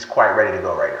think he's quite ready to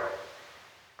go right now.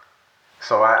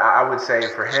 So I would say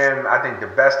for him, I think the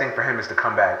best thing for him is to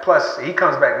come back. Plus, he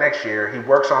comes back next year. He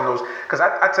works on those because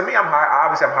to me, I'm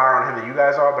higher on him than you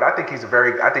guys are. But I think he's a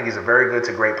very good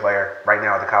to great player right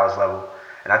now at the college level.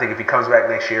 And I think if he comes back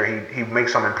next year, he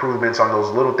makes some improvements on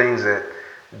those little things that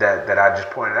I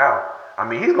just pointed out. I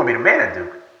mean, he's gonna be the man at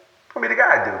Duke. He's gonna be the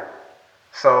guy at Duke.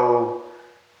 So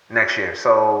next year,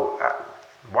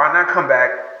 why not come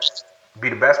back, be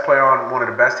the best player on one of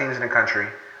the best teams in the country,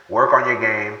 work on your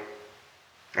game,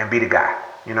 and be the guy.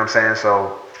 You know what I'm saying?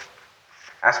 So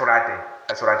that's what I think.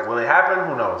 Will it happen?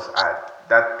 Who knows?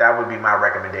 That would be my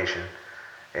recommendation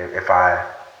if I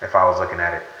was looking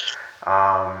at it.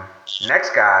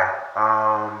 Next guy,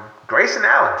 Grayson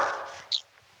Allen.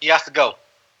 He has to go.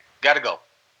 Got to go.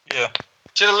 Yeah.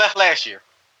 Should have left last year.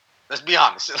 Let's be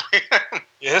honest.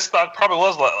 Yeah, his stock probably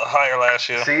was higher last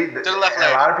year. See, a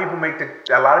lot of people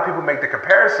make the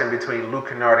comparison between Luke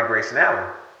Kennard and Grayson Allen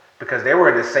because they were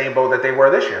in the same boat that they were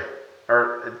this year.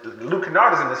 Or Luke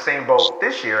Kennard is in the same boat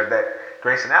this year that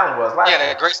Grayson Allen was last year.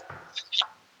 Yeah, Grayson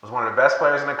was one of the best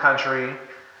players in the country.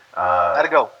 Gotta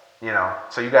go.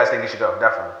 So you guys think he should go?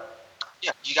 Definitely.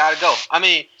 Yeah, you gotta go. I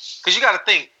mean, because you gotta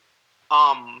think,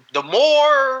 the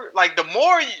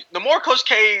more Coach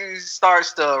K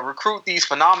starts to recruit these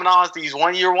phenomenons, these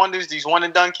 1-year wonders, these one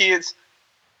and done kids,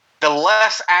 the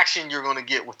less action you're going to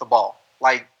get with the ball.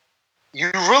 Like, you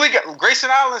really got Grayson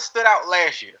Allen stood out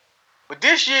last year, but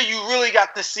this year you really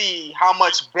got to see how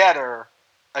much better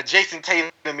a Jason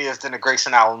Tatum is than a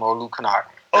Grayson Allen or Luke Kennard.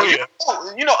 Oh yeah.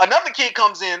 You know, another kid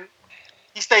comes in,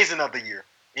 he stays another year,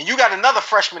 and you got another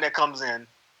freshman that comes in,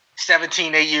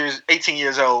 18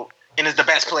 years old, and is the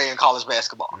best player in college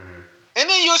basketball. Mm-hmm. And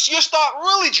then your start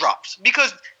really drops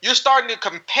because you're starting to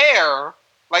compare.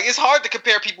 Like, it's hard to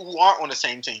compare people who aren't on the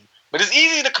same team, but it's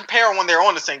easy to compare when they're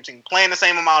on the same team, playing the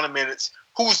same amount of minutes.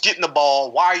 Who's getting the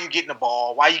ball? Why are you getting the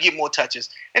ball? Why you get more touches?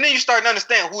 And then you start to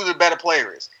understand who the better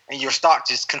player is, and your stock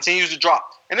just continues to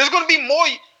drop. And there's going to be more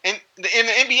in the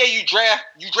NBA. You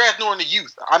draft during the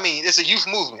youth. I mean, it's a youth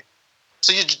movement.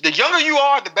 So the younger you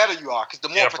are, the better you are. Because the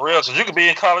more for real. Because you could be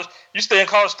in college. You stay in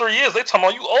college 3 years. They talking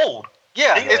about you old.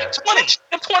 Yeah, it's 20.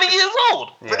 You're 20 years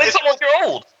old. Yeah. They talking about you're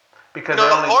old. Because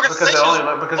they're only looking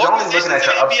at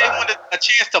your upside. NBA wanted a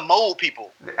chance to mold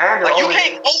people. And like, you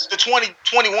can't mold the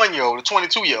 21-year-old, the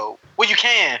 22-year-old. Well, you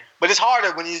can, but it's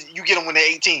harder when you get them when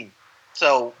they're 18.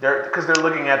 So because they're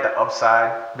looking at the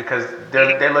upside, because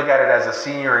they look at it as a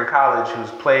senior in college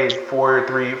who's played 3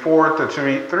 to 4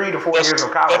 years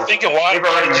of college. They're thinking, why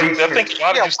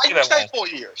did you stay 4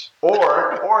 years?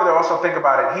 Or they'll also think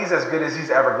about it. He's as good as he's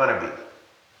ever going to be.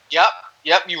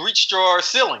 Yep, you reached your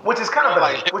ceiling. Which is kind of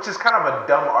a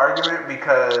dumb argument,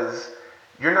 because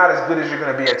you're not as good as you're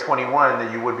going to be at 21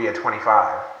 than you would be at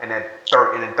 25 and at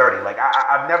 30 and 30. Like,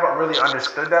 I've never really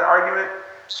understood that argument.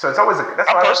 So it's always I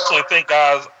personally think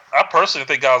guys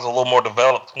are a little more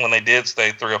developed when they did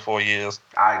stay 3 or 4 years.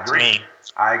 I agree.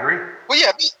 Well,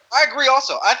 yeah, I agree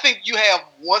also. I think you have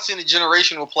once in a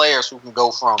generational players who can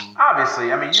go from.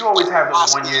 Obviously, I mean, you always have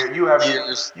those 1 year. You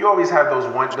always have those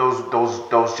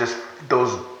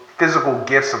physical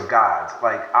gifts of gods.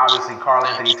 Like, obviously, Karl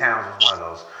Anthony Towns was one of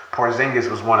those. Porzingis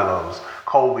was one of those.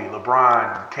 Kobe,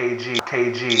 LeBron, KG.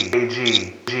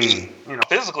 You know,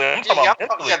 physically, I'm talking about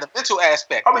mentally. Yeah, the mental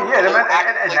aspect. I mean, yeah,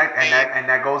 and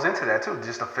that goes into that too.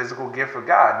 Just a physical gift of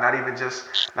God, not even just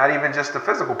the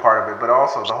physical part of it, but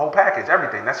also the whole package,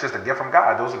 everything. That's just a gift from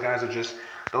God. Those guys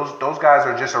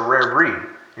are just a rare breed.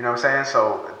 You know what I'm saying?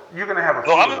 So you're gonna have a.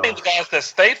 No, I mean the guys that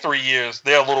stay 3 years,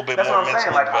 they're a little bit more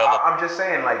mentally developed. I'm just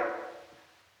saying, like,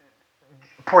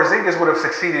 Porzingis would have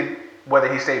succeeded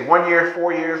whether he stayed 1 year,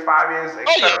 4 years, 5 years.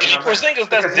 Oh yeah, Porzingis,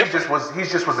 that's different. He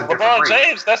just was a different LeBron breed.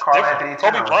 James, that's Karl different. Anthony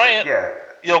Kobe Towns, Bryant,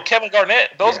 yeah. Kevin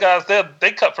Garnett, those guys,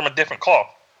 they cut from a different cloth.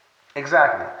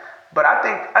 Exactly. But I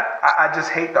think I just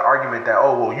hate the argument that,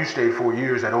 oh, well, you stayed 4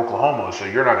 years at Oklahoma, so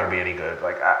you're not going to be any good.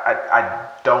 Like, I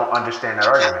don't understand that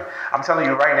argument. I'm telling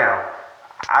you right now,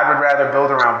 I would rather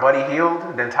build around Buddy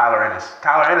Hield than Tyler Ennis.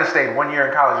 Tyler Ennis stayed 1 year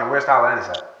in college, and where's Tyler Ennis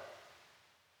at?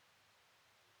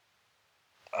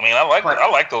 I mean, I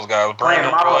like those guys. Playing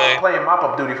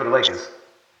mop-up duty for the Lakers.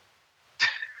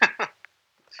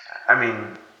 I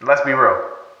mean, let's be real.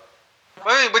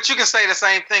 But you can say the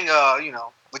same thing,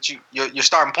 but your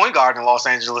starting point guard in Los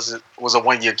Angeles was a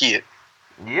 1 year kid.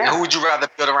 Yeah. And who would you rather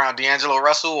build around, D'Angelo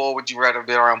Russell, or would you rather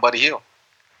build around Buddy Hield?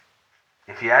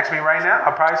 If you ask me right now,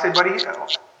 I'd probably say Buddy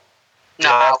Hield.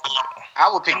 No, I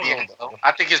would pick D'Angelo.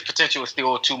 I think his potential is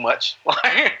still too much.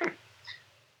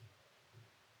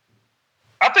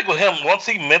 I think with him, once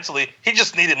he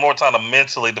just needed more time to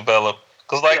mentally develop.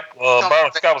 Because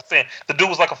Byron Scott was saying, the dude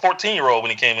was like a 14-year-old when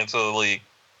he came into the league.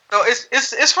 No,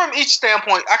 it's from each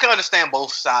standpoint. I can understand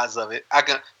both sides of it.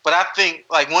 But I think,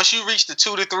 like, once you reach the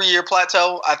 2 to 3 year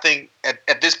plateau, I think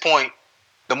at this point,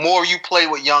 the more you play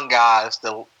with young guys,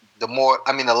 the more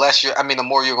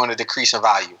you're going to decrease in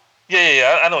value.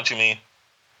 Yeah, I know what you mean.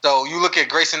 So you look at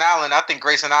Grayson Allen. I think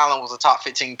Grayson Allen was a top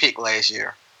 15 pick last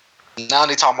year. Now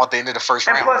they talking about the end of the first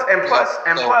round.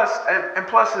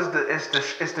 Plus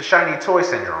is the shiny toy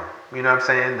syndrome. You know what I'm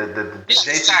saying? The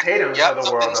Jason Tatums of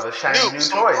the world, the shiny new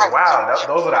toys. Wow,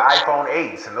 those are the iPhone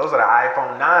 8s, and those are the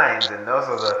iPhone 9s, and those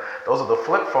are the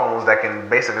flip phones that can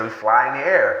basically fly in the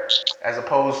air, as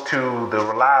opposed to the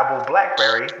reliable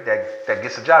BlackBerry that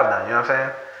gets the job done. You know what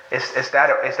I'm saying? It's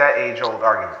that age old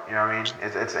argument. You know what I mean?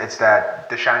 It's that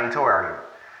the shiny toy argument.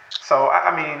 So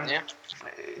I mean. Yeah.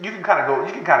 You can kind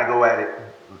of go at it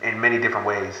in many different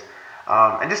ways,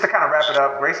 and just to kind of wrap it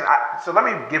up, Grayson. So let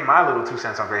me give my little 2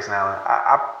 cents on Grayson Allen.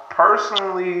 I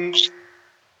personally,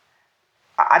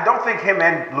 I don't think him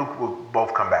and Luke will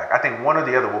both come back. I think one or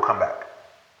the other will come back.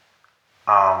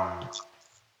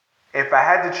 If I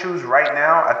had to choose right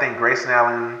now, I think Grayson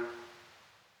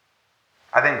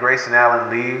Allen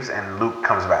leaves and Luke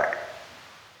comes back.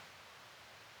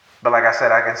 But like I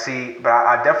said, I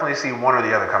definitely see one or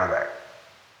the other coming back.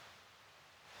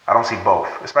 I don't see both,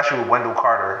 especially with Wendell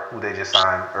Carter, who they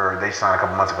signed a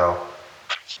couple months ago.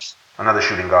 Another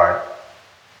shooting guard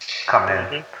coming in.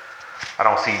 Mm-hmm. I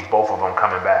don't see both of them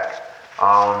coming back.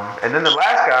 And then the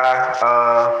last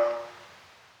guy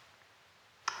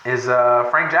is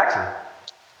Frank Jackson.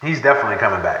 He's definitely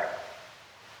coming back.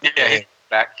 Yeah, he's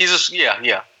back.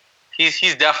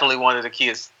 He's definitely one of the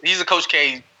kids. He's a Coach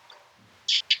K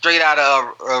straight out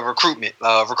of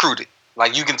recruited.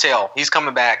 Like, you can tell he's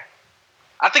coming back.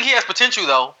 I think he has potential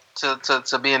though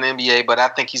to be in the NBA, but I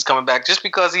think he's coming back just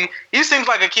because he seems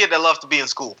like a kid that loves to be in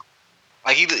school.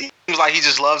 Like, he seems like he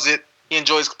just loves it. He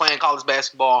enjoys playing college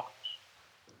basketball.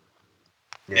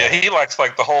 Yeah, he likes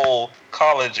like the whole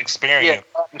college experience.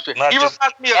 Yeah, not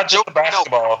just the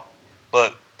basketball,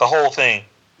 but the whole thing.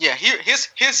 Yeah, his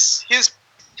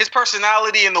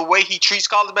personality and the way he treats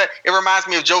college basketball, it reminds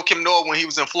me of Joe Kim Noah when he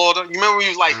was in Florida. You remember when he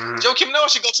was like, Joe Kim Noah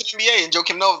should go to the NBA, and Joe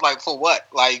Kim Noah was like, for what?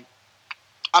 Like,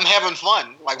 I'm having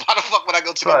fun. Like, why the fuck would I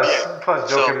go to the NBA? Plus,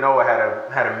 Joe Kim Noah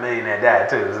had a millionaire dad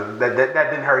too. So that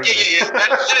didn't hurt you. Yeah.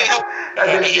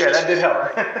 That did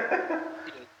help.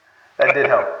 That did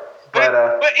help.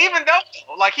 But even though,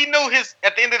 like, he knew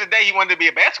at the end of the day, he wanted to be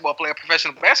a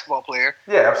professional basketball player.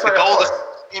 Yeah, absolutely. The goal is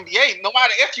NBA, no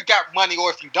matter if you got money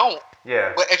or if you don't.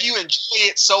 Yeah. But if you enjoy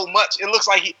it so much, it looks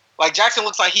like Jackson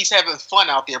looks like he's having fun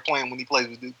out there playing when he plays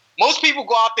with Duke. Most people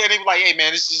go out there and they be like, hey,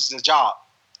 man, this is a job.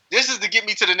 This is to get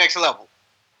me to the next level.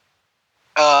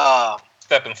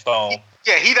 Stepping stone.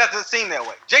 He doesn't seem that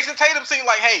way. Jason Tatum seems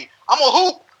like, hey, I'm a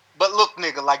hoop, but look,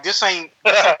 nigga, like this ain't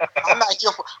I'm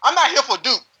not here for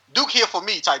Duke. Duke here for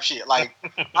me type shit. Like,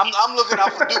 I'm looking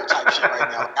out for Duke type shit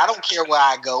right now. Like, I don't care where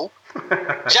I go.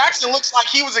 Jackson looks like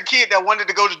he was a kid that wanted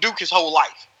to go to Duke his whole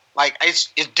life. Like,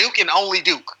 it's Duke and only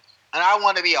Duke. And I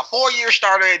want to be a 4-year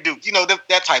starter at Duke. You know,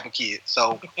 that type of kid.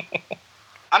 So,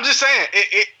 I'm just saying,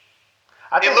 it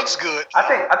looks good. I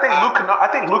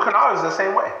think Luke Kennard is the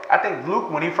same way. I think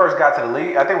Luke, when he first got to the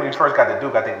league, when he first got to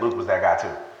Duke, I think Luke was that guy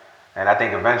too. And I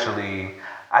think eventually,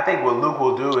 what Luke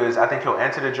will do is, I think he'll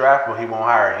enter the draft, but he won't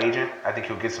hire an agent. I think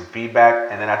he'll get some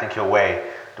feedback, and then I think he'll weigh,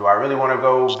 do I really want to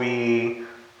go be,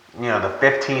 the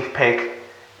 15th pick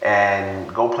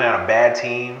and go play on a bad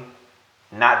team,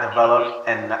 not develop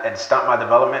and stunt my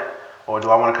development, or do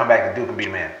I want to come back to Duke and be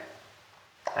the man?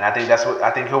 And I think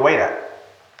he'll weigh that.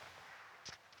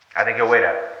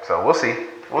 So we'll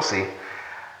see.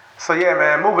 So yeah,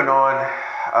 man, moving on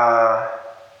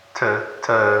to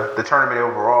the tournament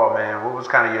overall, man. What was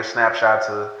kind of your snapshots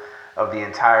of the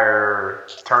entire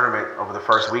tournament over the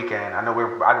first weekend? I know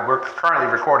we're currently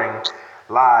recording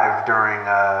live during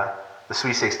the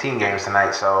Sweet 16 games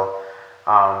tonight, so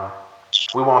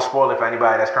we won't spoil it for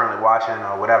anybody that's currently watching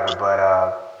or whatever. But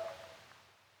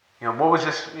what was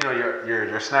just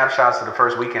your snapshots of the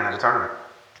first weekend of the tournament?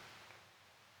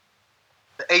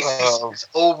 The ACC is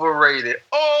overrated.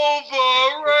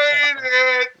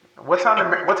 What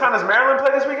time does Maryland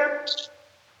play this weekend?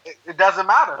 It doesn't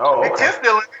matter. Oh, okay. Big Ten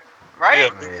still in,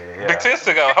 right? Yeah. Big Ten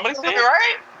still go. How many teams?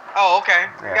 Right? Oh, okay.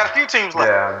 Yeah. We got a few teams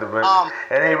left. Yeah,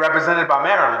 it ain't represented by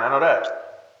Maryland. I know that.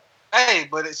 Hey,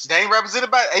 but they ain't represented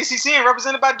by ACC. Ain't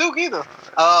represented by Duke either.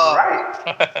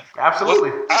 Right.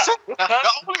 Absolutely.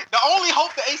 The only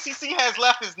hope the ACC has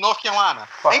left is North Carolina.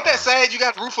 Ain't that sad? You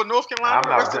got to root for North Carolina. I'm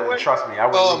not good. Trust me, I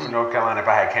would root for North Carolina if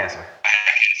I had cancer.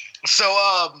 So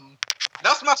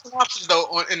that's my synopsis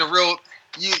though. In the real,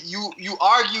 you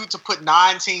argued to put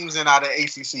 9 teams in out of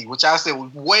ACC, which I said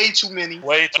was way too many.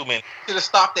 Should have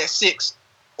stopped at 6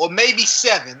 or maybe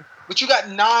 7. But you got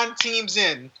 9 teams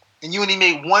in. And you only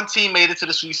made 1 team made it to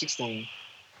the Sweet 16.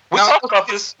 We talked about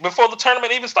this before the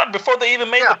tournament even started, before they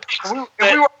even made the picks.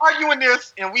 We were arguing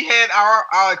this, and we had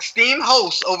our esteemed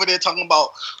hosts over there talking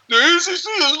about the ACC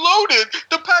is loaded.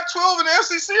 The Pac-12 and the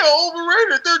SEC are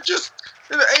overrated.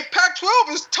 Pac-12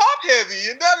 is top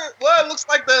heavy, and it looks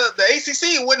like the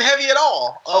ACC wasn't heavy at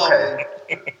all. Okay.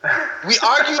 We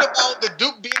argued about the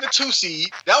Duke being the 2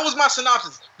 seed. That was my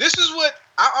synopsis. This is what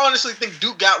I honestly think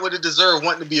Duke got what it deserved,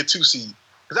 wanting to be a 2 seed.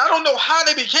 Because I don't know how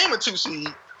they became a 2 seed,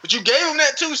 but you gave them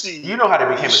that 2 seed. You know how they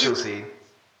became a 2 seed.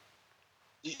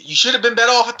 You should have been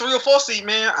better off a 3 or 4 seed,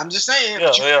 man. I'm just saying.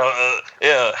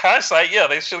 Yeah. Hindsight,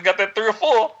 they should have got that 3 or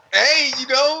 4. Hey,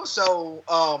 so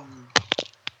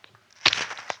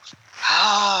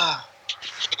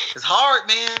it's hard,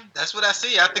 man. That's what I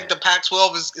see. I think the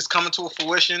Pac-12 is coming to a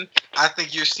fruition. I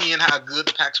think you're seeing how good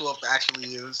the Pac-12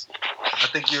 actually is. I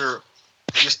think you're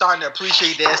starting to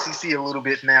appreciate the SEC a little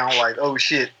bit now. Like, oh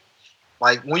shit.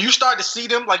 Like, when you start to see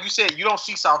them, like you said, you don't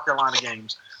see South Carolina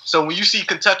games. So when you see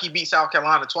Kentucky beat South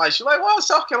Carolina twice, you're like, well, it's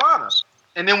South Carolina.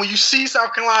 And then when you see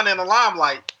South Carolina in the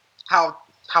limelight, how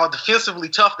defensively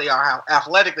tough they are, how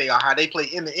athletic they are, how they play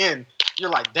in the end, you're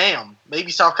like, damn,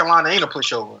 maybe South Carolina ain't a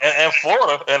pushover. And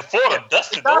Florida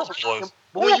dusted those boys.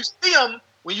 But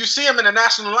when you see them in the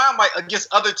national limelight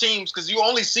against other teams, because you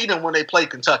only see them when they play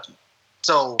Kentucky,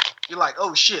 so you're like,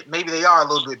 oh shit, maybe they are a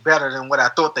little bit better than what I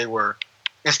thought they were.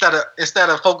 Instead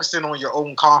of focusing on your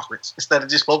own conference, instead of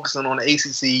just focusing on the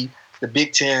ACC, the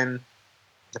Big Ten,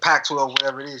 the Pac-12,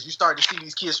 whatever it is, you start to see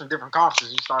these kids from different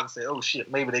conferences. You start to say, oh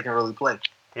shit, maybe they can really play.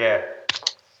 Yeah.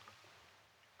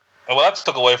 And what I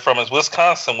took away from is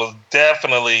Wisconsin was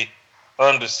definitely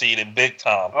underseeded big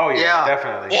time. Oh yeah.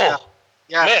 Definitely. Yeah.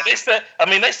 Yeah.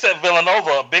 Man, they set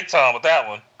Villanova up big time with that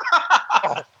one.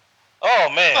 Oh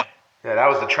man. Yeah, that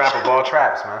was the trap of all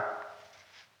traps, man.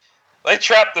 They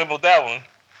trapped them with that one.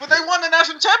 But they won the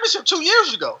national championship 2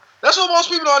 years ago. That's what most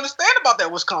people don't understand about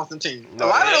that Wisconsin team. A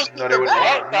lot of those teams are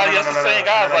bad. Now, the same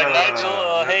guys like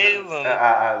Nigel Hayes and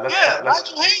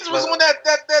Nigel Hayes was on that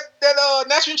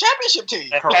national championship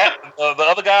team. and the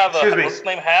other guy, what's his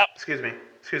name, Hap? Excuse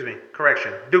me.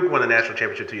 Correction. Duke won the national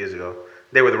championship 2 years ago.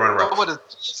 They were the runner-ups. What, 2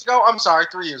 years ago? I'm sorry,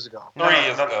 3 years ago. 3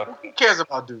 years ago. Who cares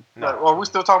about Duke? No. Are we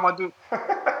still talking about Duke?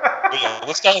 Yeah,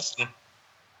 Wisconsin.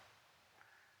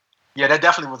 Yeah, that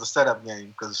definitely was a setup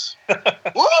game because,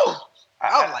 woo!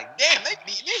 I was like, damn, they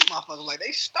beat these motherfuckers like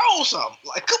they stole something.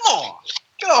 Like, come on,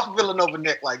 get off Villanova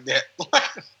neck like that.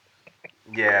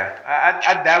 Yeah,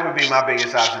 that would be my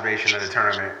biggest observation of the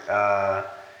tournament.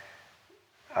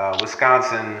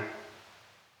 Wisconsin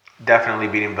definitely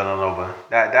beating Villanova.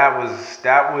 That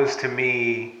was to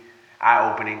me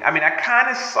eye-opening. I mean, I kind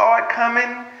of saw it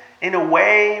coming in a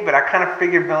way, but I kind of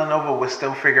figured Villanova would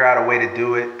still figure out a way to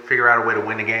do it, figure out a way to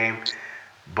win the game.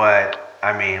 But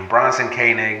I mean, Bronson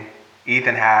Koenig,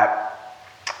 Ethan Happ,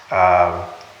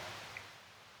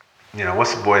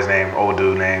 what's the boy's name? Old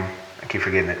dude name. I keep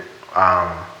forgetting it.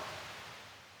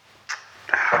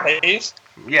 Hayes?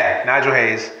 Yeah, Nigel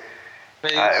Hayes.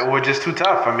 Were just too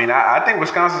tough. I mean, I think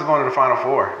Wisconsin's going to the Final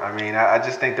Four. I mean, I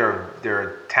just think they're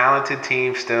a talented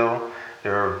team still.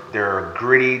 They're a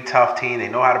gritty, tough team. They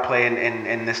know how to play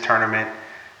in this tournament.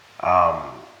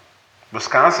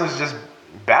 Wisconsin's just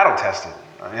battle tested.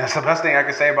 I mean, that's the best thing I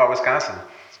can say about Wisconsin.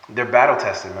 They're battle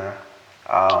tested, man.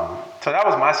 So that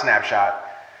was my snapshot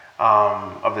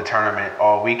of the tournament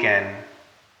all weekend.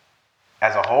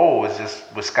 As a whole, was just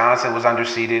Wisconsin was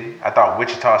underseeded. I thought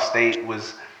Wichita State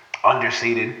was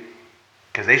underseeded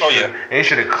because they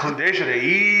should have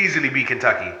easily beat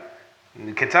Kentucky.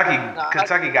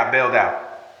 Kentucky got bailed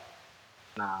out.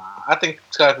 Nah, I think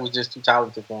Kentucky was just too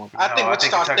talented for them. I think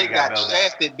Wichita State got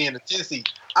shafted being a Tennessee.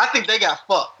 I think they got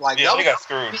fucked. Like, yeah, they got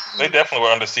screwed. They definitely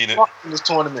were underseeded in this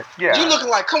tournament. Yeah, you looking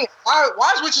like, come on,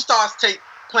 why is Wichita State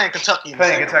playing Kentucky in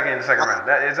the second round?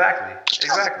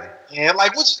 Exactly. Yeah,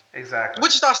 like exactly.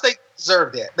 Wichita State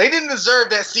deserved that. They didn't deserve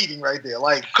that seeding right there.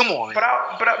 Like, come on. But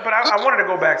I wanted to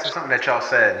go back to something that y'all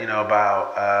said,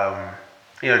 about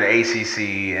the ACC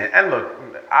and look,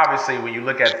 obviously when you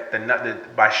look at the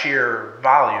by sheer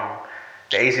volume,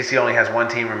 the ACC only has one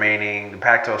team remaining. The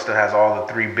Pac-12 still has all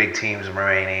the three big teams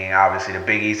remaining. Obviously, the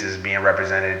Big East is being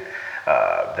represented.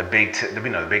 The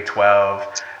Big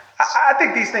 12. I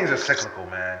think these things are cyclical,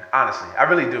 man. Honestly, I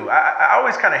really do. I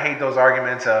always kind of hate those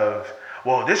arguments of,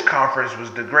 well, this conference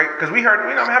was the great, because we heard,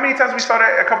 how many times we saw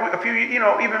that a few,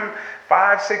 even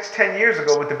 5, 6, 10 years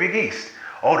ago with the Big East.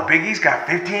 Oh, the Big East got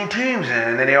 15 teams in,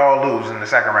 and then they all lose in the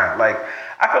second round. Like,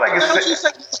 I feel like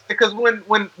it's because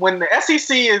when the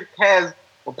SEC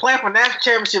we're playing for national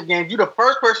championship games, you're the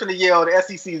first person to yell the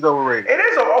SEC is overrated. It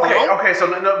is okay. So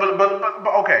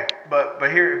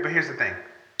but here's the thing.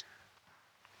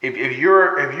 If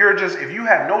you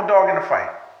have no dog in the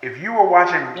fight, if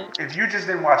you just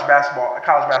didn't watch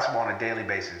college basketball on a daily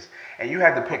basis, and you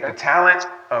had to pick the talent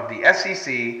of the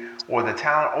SEC or the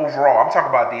talent overall, I'm talking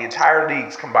about the entire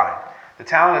leagues combined. The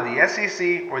talent of the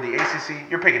SEC or the ACC,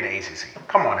 you're picking the ACC.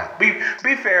 Come on now, be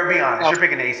fair, be honest. You're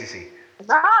picking the ACC.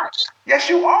 Not. Yes,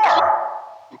 you are.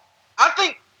 I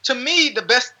think, to me, the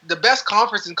best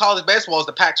conference in college basketball is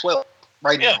the Pac-12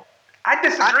 right now. I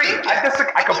disagree.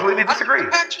 I completely disagree.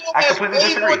 I completely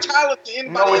disagree. More talent than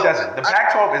anybody No, it else. doesn't. The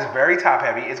Pac-12 is very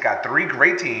top-heavy. It's got 3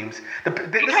 great teams.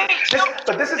 But this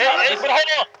is.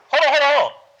 Hold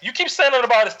on. You keep saying it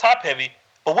about it's top-heavy,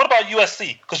 but what about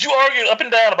USC? Because you argued up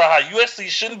and down about how USC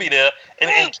shouldn't be there,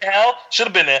 and Cal should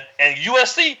have been there, and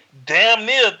USC damn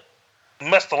near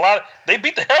messed a lot. They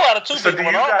beat the hell out of 2 people. So do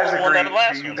you guys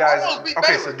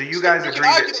agree? So do you guys agree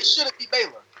that they shouldn't be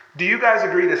Baylor? Do you guys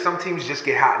agree that some teams just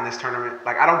get hot in this tournament?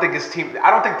 Like, I don't think this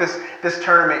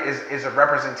tournament is a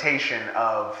representation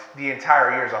of the entire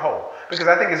year as a whole, because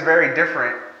I think it's very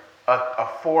different a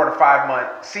 4 to 5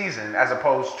 month season as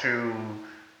opposed to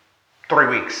 3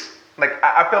 weeks. Like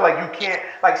I feel like you can't.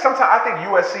 Like sometimes I think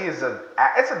USC is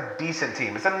it's a decent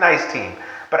team. It's a nice team,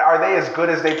 but are they as good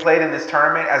as they played in this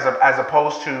tournament as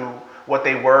opposed to what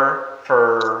they were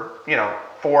for 4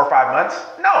 or 5 months?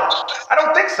 No, I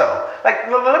don't think so. Like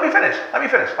let me finish.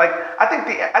 Like I think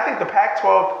the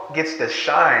Pac-12 gets the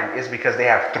shine is because they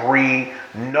have 3,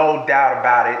 no doubt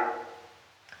about it,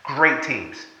 great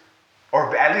teams,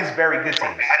 or at least very good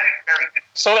teams.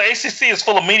 So the ACC is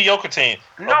full of mediocre teams.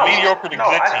 Mediocre to good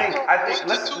teams. I think.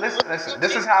 Listen.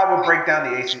 This is how I would break down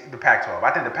the Pac-12.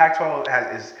 I think the Pac-12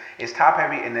 is top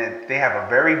heavy, and then they have a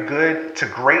very good to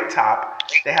great top.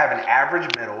 They have an average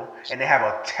middle, and they have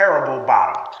a terrible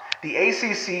bottom. The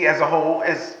ACC as a whole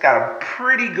has got a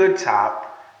pretty good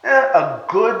top, a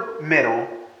good middle,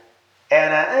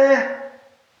 and a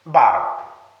bottom.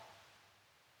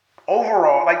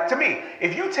 Overall, like to me,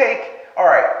 if you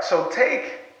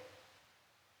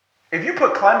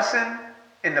put Clemson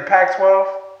in the Pac-12,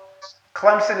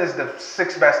 Clemson is the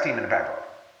 6th best team in the Pac-12.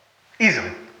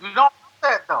 Easily. You don't know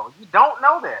that, though. You don't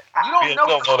know that. You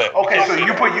don't know that. Okay, so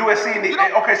you put USC in the...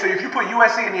 Okay, so if you put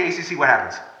USC in the ACC, what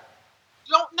happens?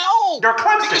 You don't know. They're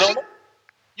Clemson.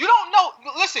 You don't know.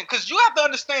 Listen, because you have to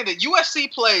understand that USC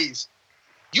plays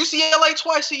UCLA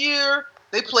twice a year.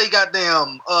 They play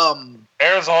goddamn...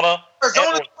 Arizona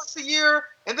twice a year.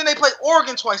 And then they play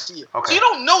Oregon twice a year. Okay. So you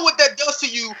don't know what that does to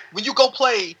you when you go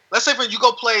play. Let's say you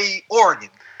go play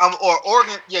Oregon, or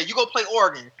Oregon. Yeah, you go play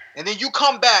Oregon, and then you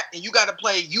come back and you got to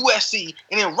play USC,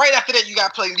 and then right after that you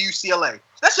got to play UCLA.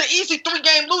 That's an easy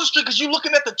 3-game losing streak because you're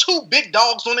looking at the 2 big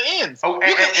dogs on the ends. Oh,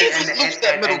 you can easily lose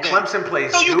that middle game. Clemson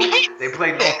plays Duke. They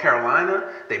play North Carolina.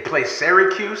 They play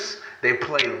Syracuse. They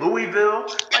play Louisville.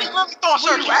 Like, really throwing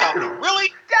Syracuse out there?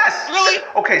 Really? Yes. Really?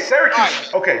 Okay, Syracuse.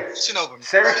 Right. Okay.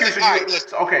 Syracuse.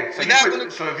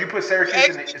 So if you put Syracuse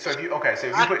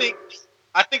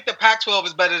I think the Pac-12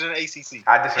 is better than the ACC.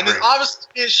 I disagree. And it's obviously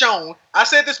being shown. I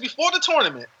said this before the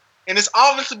tournament, and it's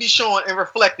obviously be shown and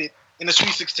reflected in the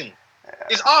Sweet 16.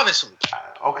 It's obviously.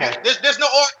 Okay. There's no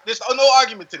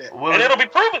argument to that. And it'll be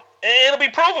proven.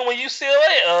 When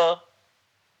UCLA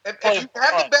If you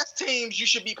have the best teams, you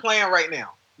should be playing right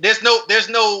now. There's no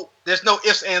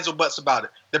ifs, ands, or buts about it.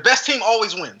 The best team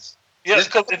always wins. Yeah,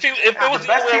 because if it was the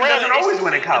best team doesn't always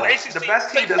win in college. The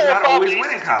best team does not always win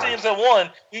in college. Teams that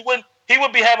won, he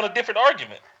would be having a different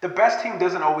argument. The best team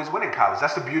doesn't always win in college.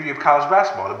 That's the beauty of college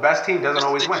basketball. The best team doesn't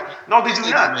always win. No, they do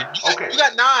not. Okay. You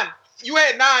got 9. You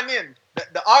had 9 in.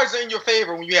 The odds are in your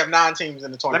favor when you have 9 teams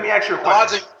in the tournament. Let me ask you a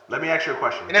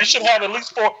question. And you should have at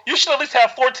least 4. You should at least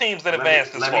have 4 teams that advance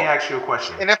this far. Let me ask you a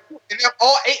question. And if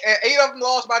all 8 of them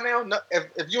lost by now,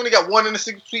 if you only got 1 in the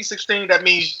Sweet 16, that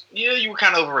means you were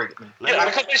kind of overrated, man. Yeah,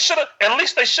 because they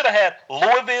should have had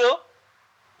Louisville,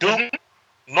 Duke,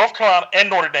 North Carolina, and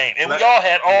Notre Dame, and we all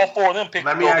had all 4 of them picked.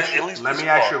 Let me ask you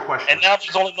a question. And now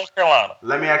there's only North Carolina.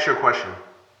 Let me ask you a question.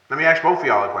 Let me ask both of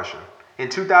y'all a question. In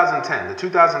 2010, the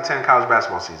 2010 college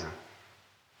basketball season,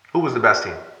 who was the best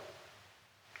team?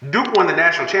 Duke won the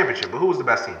national championship, but who was the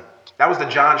best team? That was the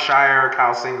John Shire,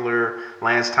 Kyle Singler,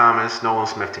 Lance Thomas, Nolan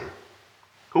Smith team.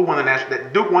 Duke won the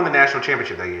national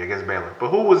championship that year against Baylor. But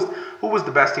who was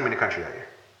the best team in the country that year?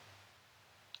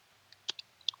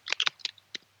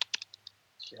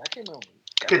 Shit, I can't remember.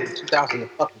 2010.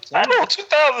 I know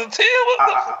 2010.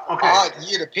 Okay. Odd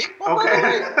year to pick.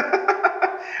 Okay.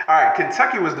 All right,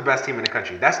 Kentucky was the best team in the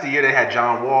country. That's the year they had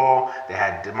John Wall. They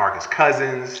had DeMarcus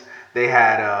Cousins. They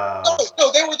had. No,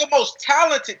 they were the most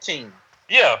talented team.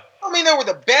 Yeah. I mean, they were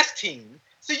the best team.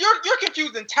 See, you're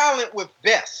confusing talent with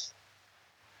best.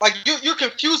 Like you're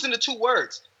confusing the 2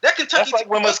 words. That Kentucky.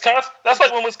 That's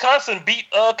like when Wisconsin beat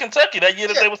Kentucky that year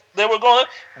that they were going.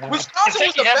 Wisconsin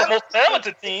was the most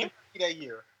talented team that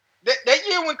year. That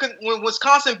year when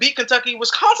Wisconsin beat Kentucky,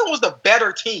 Wisconsin was the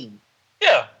better team.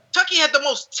 Yeah. Kentucky had the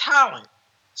most talent.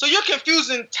 So you're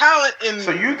confusing talent and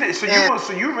So you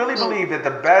really believe that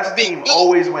the best team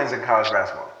always wins in college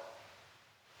basketball?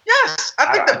 Yes,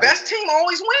 I think the best team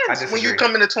always wins when you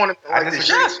come in the tournament like this.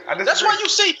 Yes, that's why you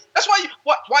see. That's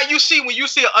why you see when you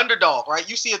see an underdog, right?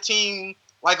 You see a team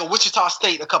like a Wichita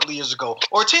State a couple of years ago,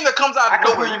 or a team that comes out of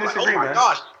nowhere. You're like, oh my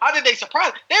gosh, how did they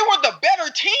surprise? They were the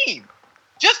better team.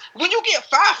 Just when you get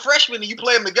 5 freshmen and you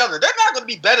play them together, they're not going to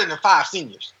be better than 5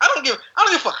 seniors. I don't give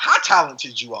a fuck how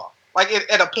talented you are. Like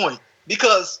at a point,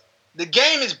 because the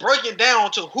game is breaking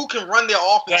down to who can run their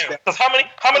offense. Because how many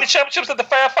championships did the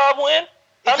Fab Five win?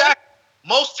 Exactly.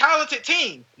 Most talented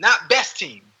team, not best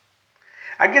team.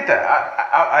 I get that.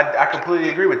 I completely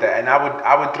agree with that, and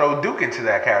I would throw Duke into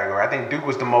that category. I think Duke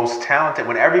was the most talented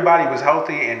when everybody was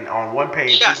healthy and on one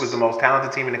page. Yes. Duke was the most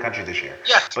talented team in the country this year.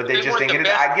 Yes, but they just weren't didn't the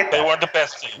get it. best. I get They that. weren't the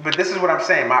best team. But this is what I'm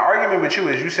saying. My argument with you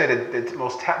is you said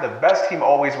the best team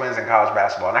always wins in college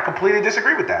basketball, and I completely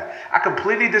disagree with that. I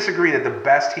completely disagree that the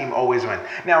best team always wins.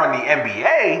 Now in the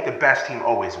NBA, the best team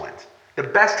always wins. The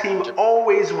best team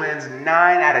always wins 9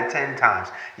 out of 10 times.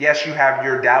 Yes, you have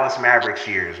your Dallas Mavericks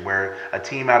years where a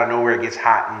team out of nowhere gets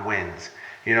hot and wins.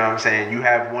 You know what I'm saying? You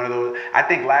have one of those. I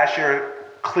think last year,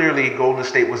 clearly Golden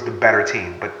State was the better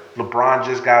team, but LeBron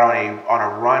just got on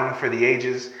a run for the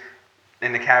ages,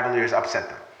 and the Cavaliers upset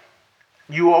them.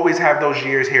 You always have those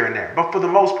years here and there. But for the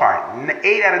most part,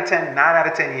 8 out of 10, 9 out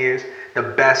of 10 years, the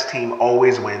best team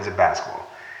always wins in basketball.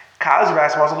 College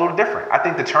basketball is a little different. I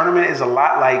think the tournament is a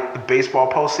lot like the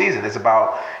baseball postseason. It's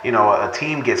about, a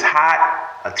team gets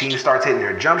hot, a team starts hitting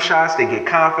their jump shots, they get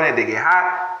confident, they get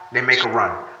hot, they make a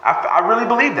run. I really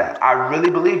believe that. I really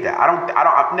believe that.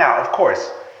 Now, of course,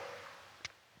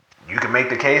 you can make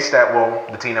the case that, well,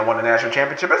 the team that won the national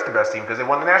championship is the best team because they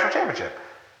won the national championship.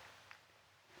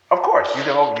 Of course, you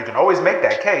can always make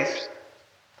that case.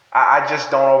 I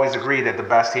just don't always agree that the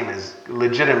best team is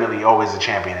legitimately always the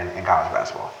champion in college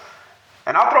basketball.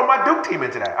 And I'll throw my Duke team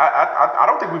into that. I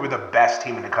don't think we were the best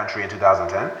team in the country in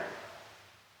 2010.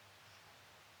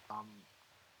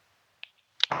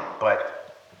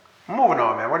 But moving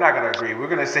on, man. We're not going to agree. We're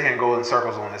going to sit here and go in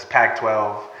circles on this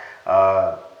Pac-12,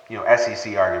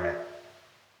 SEC argument.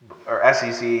 Or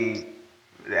SEC,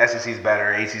 the SEC's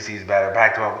better, ACC's better,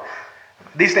 Pac-12.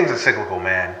 These things are cyclical,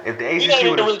 man. If the ACC We're not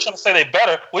even really trying to say they're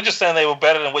better. We're just saying they were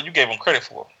better than what you gave them credit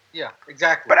for. Yeah,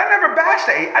 exactly. But I never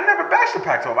bashed the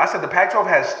Pac-12. I said the Pac-12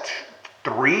 has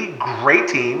 3 great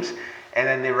teams, and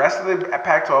then the rest of the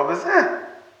Pac-12 is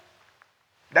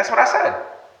That's what I said.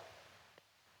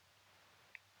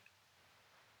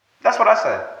 That's what I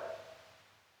said.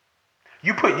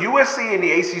 You put USC in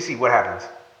the ACC, what happens?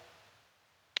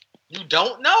 You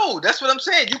don't know. That's what I'm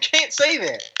saying. You can't say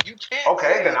that. You can't.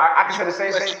 Okay, then I can say the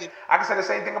same thing. I can say the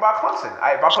same thing about Clemson.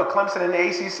 If I put Clemson in the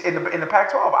ACC in the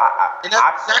Pac-12, and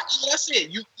that's exactly what I said.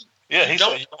 He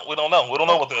said we don't know. We don't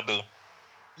know what they'll do.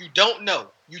 You don't know.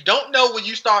 You don't know when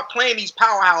you start playing these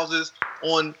powerhouses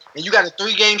and you got a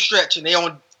 3-game stretch, and they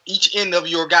on each end of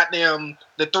your goddamn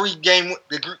the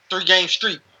 3-game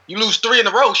streak. You lose 3 in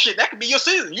a row. Shit, that could be your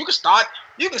season. You can start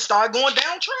going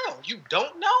down trail. You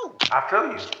don't know. I feel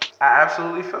you. I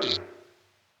absolutely feel you.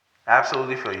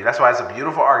 Absolutely feel you. That's why it's a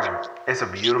beautiful argument. It's a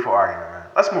beautiful argument, man.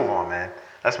 Let's move on, man.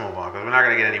 Let's move on because we're not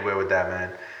gonna get anywhere with that,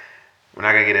 man. We're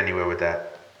not gonna get anywhere with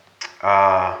that.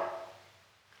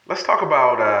 Let's talk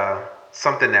about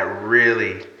something that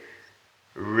really,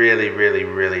 really, really,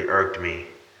 really irked me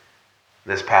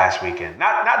this past weekend.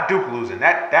 Not Duke losing.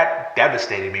 That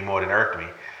devastated me more than irked me.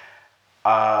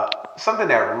 Something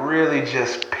that really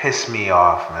just pissed me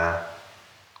off, man.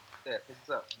 Yeah, what's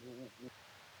up?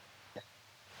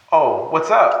 Oh, what's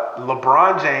up?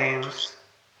 LeBron James,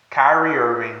 Kyrie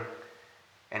Irving,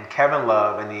 and Kevin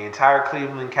Love and the entire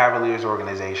Cleveland Cavaliers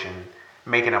organization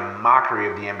making a mockery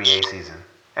of the NBA season.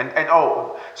 And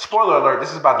spoiler alert,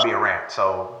 this is about to be a rant,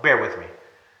 so bear with me.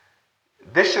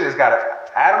 This shit has got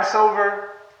Adam Silver,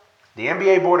 the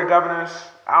NBA Board of Governors.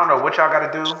 I don't know what y'all got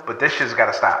to do, but this shit's got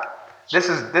to stop. This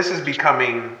is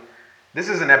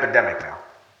an epidemic now.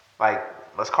 Like,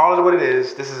 let's call it what it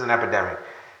is. This is an epidemic.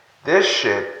 This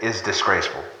shit is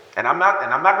disgraceful. And I'm not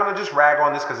going to just rag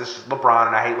on this because it's just LeBron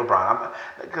and I hate LeBron.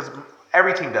 Because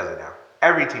every team does it now.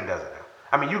 Every team does it now.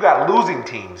 I mean, you got losing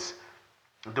teams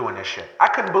doing this shit. I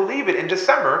couldn't believe it in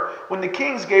December when the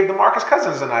Kings gave DeMarcus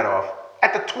Cousins a night off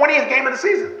at the 20th game of the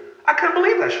season. I couldn't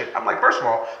believe that shit. I'm like, first of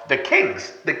all, the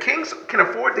Kings can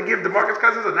afford to give DeMarcus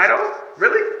Cousins a night off?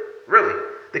 Really? Really?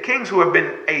 The Kings, who have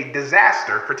been a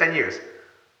disaster for 10 years.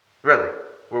 Really?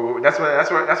 That's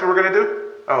what we're gonna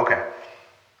do? Oh, okay.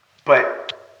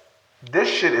 But this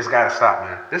shit has got to stop,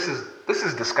 man. This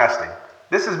is disgusting.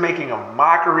 This is making a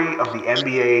mockery of the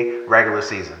NBA regular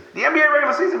season. The NBA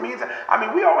regular season means,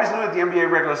 we always knew that the NBA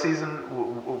regular season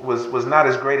was not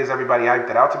as great as everybody hyped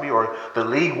it out to be, or the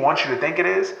league wants you to think it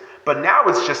is. But now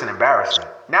it's just an embarrassment.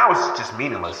 Now it's just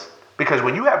meaningless. Because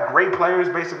when you have great players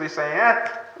basically saying,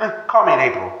 call me in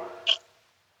April.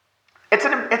 It's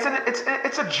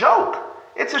a joke.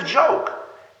 It's a joke.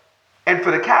 And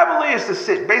for the Cavaliers to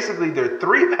sit basically their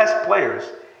 3 best players,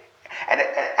 and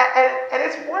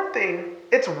it's one thing.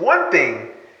 It's one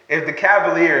thing if the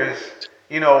Cavaliers,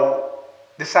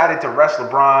 decided to rest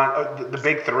LeBron, the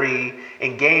big 3,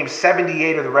 in game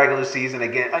 78 of the regular season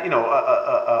again,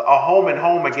 a home and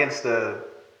home against the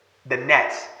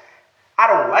Nets. I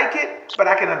don't like it, but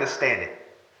I can understand it.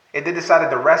 and they decided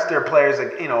to rest their players. Yeah,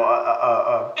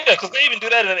 because they even do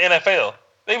that in the NFL.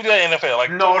 They even do that in the NFL.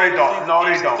 Like no, they don't. No,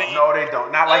 they don't. No, they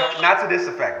don't. Not to this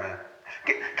effect, man.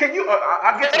 Can you?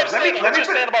 I'll get to it.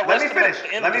 Let me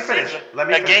finish.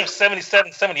 At game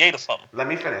 77, 78 or something. Let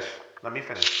me finish.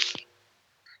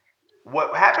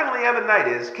 What happened the other night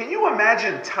is, can you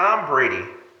imagine Tom Brady?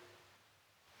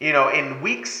 In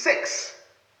week 6.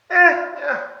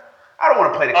 I don't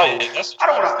want to play the Colts. I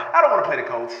don't want to play the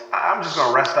Colts. I'm just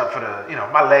gonna rest up for the.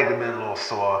 My leg has been a little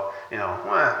sore.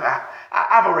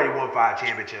 I've already won 5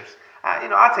 championships.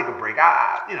 I'll take a break.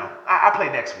 I play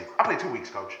next week. I play 2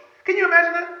 weeks, coach. Can you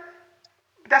imagine that?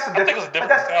 That's a different. But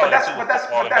that's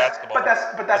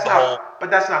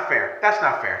not fair. That's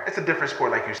not fair. It's a different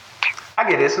sport, like you said. I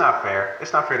get it. It's not fair.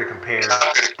 It's not fair to compare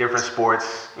different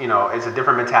sports. It's a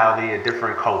different mentality, a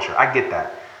different culture. I get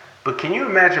that. But can you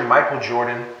imagine Michael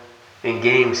Jordan in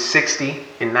Game 60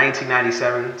 in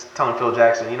 1997 telling Phil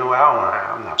Jackson, you know what?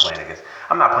 I'm not playing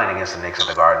against the Knicks at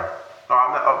the Garden.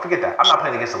 Forget that. I'm not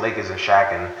playing against the Lakers and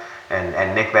Shaq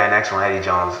and Nick Van Exel and Eddie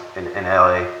Jones in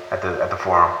LA at the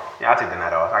Forum. Yeah, I'll take the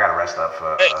night off. I gotta rest up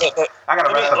for.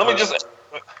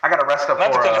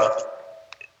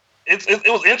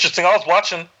 It was interesting. I was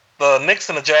watching the Knicks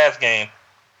and the Jazz game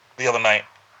the other night,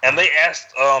 and they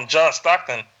asked John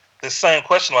Stockton this same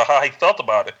question about how he felt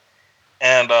about it,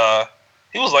 and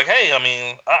he was like, "Hey,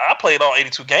 I played all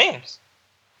 82 games.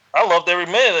 I loved every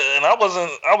minute, and I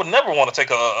would never want to take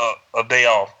a day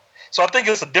off. So I think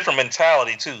it's a different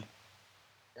mentality too.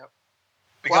 Yep.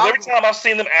 Because every time I've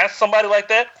seen them ask somebody like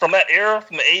that from that era,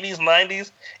 from the 80s,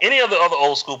 90s, any of the other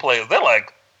old school players, they're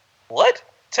like, "What?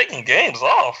 Taking games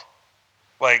off?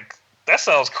 Like that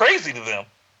sounds crazy to them."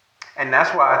 And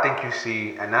that's why I think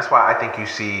you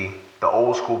see the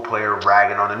old school player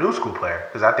ragging on the new school player,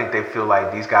 because I think they feel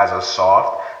like these guys are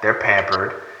soft, they're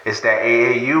pampered. It's that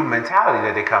AAU mentality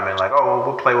that they come in like, oh,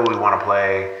 we'll play what we want to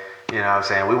play. You know what I'm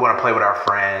saying? We want to play with our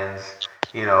friends.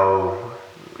 They're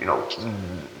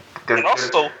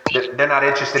not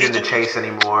interested in the chase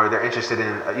anymore. They're interested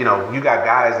in, you got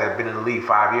guys that have been in the league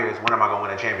 5 years. When am I going to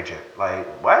win a championship? Like,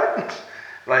 what?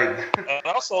 And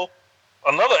also,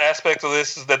 another aspect of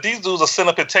this is that these dudes are sitting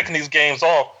up and taking these games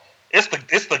off. It's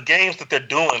the games that they're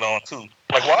doing it on too.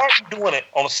 Like, why are you doing it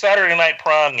on a Saturday night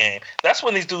prime game? That's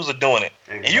when these dudes are doing it.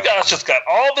 Exactly. And you guys just got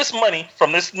all this money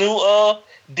from this new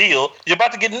deal. You're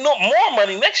about to get more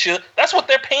money next year. That's what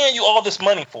they're paying you all this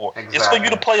money for. Exactly. It's for you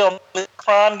to play on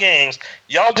prime games.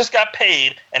 Y'all just got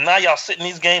paid, and now y'all sitting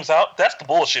these games out. That's the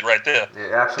bullshit right there.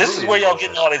 Yeah, absolutely. This is where y'all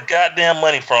getting all this goddamn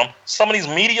money from. Some of these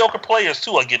mediocre players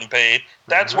too are getting paid.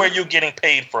 That's where you're getting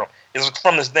paid from. It's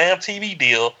from this damn TV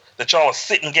deal that y'all are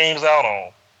sitting games out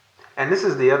on. And this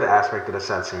is the other aspect of the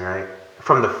sensing, right?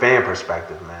 From the fan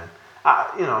perspective, man.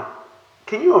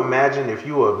 Can you imagine if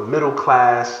you were a middle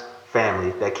class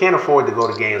family that can't afford to go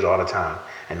to games all the time,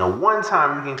 and the one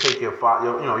time you can take your father,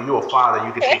 you're a father,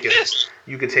 you can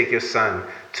take your son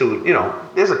to,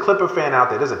 there's a Clipper fan out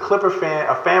there. There's a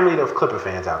family of Clipper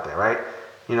fans out there, right?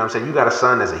 You know what I'm saying? You got a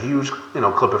son that's a huge,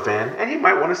 Clipper fan, and he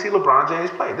might want to see LeBron James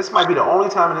play. This might be the only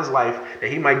time in his life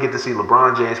that he might get to see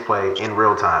LeBron James play in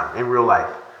real time, in real life.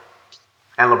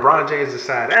 And LeBron James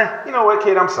decided, you know what,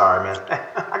 kid, I'm sorry, man.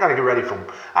 I gotta get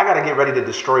ready to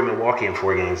destroy Milwaukee in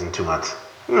 4 games in 2 months.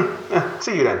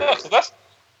 See you then. Yeah, so that's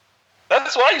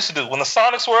what I used to do. When the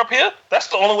Sonics were up here, that's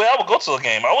the only way I would go to a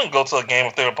game. I wouldn't go to a game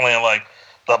if they were playing like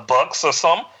the Bucks or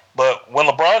something. But when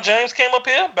LeBron James came up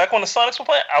here, back when the Sonics were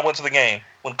playing, I went to the game.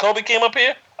 When Kobe came up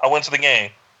here, I went to the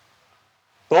game.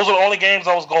 Those are the only games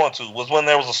I was going to, was when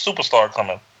there was a superstar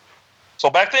coming. So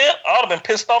back then, I would have been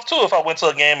pissed off too if I went to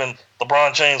a game and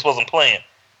LeBron James wasn't playing.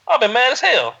 I'd been mad as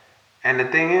hell. And the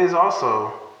thing is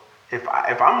also, if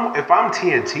I'm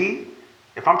TNT,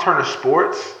 if I'm Turner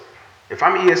Sports, if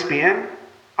I'm ESPN,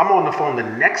 I'm on the phone the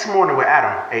next morning with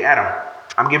Adam. Hey, Adam,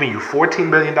 I'm giving you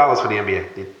 $14 billion for the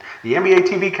NBA. The NBA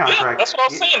TV contract. Yeah, that's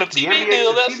what I'm saying. The TV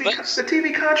deal. The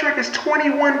TV contract is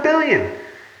 $21 billion.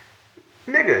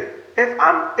 Nigga,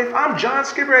 if I'm John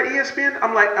Skipper at ESPN,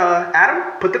 I'm like,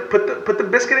 Adam, put the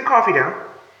biscuit and coffee down.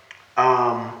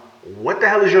 What the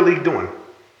hell is your league doing?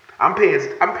 I'm paying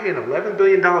 $11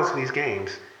 billion for these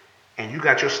games, and you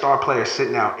got your star players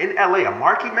sitting out in LA, a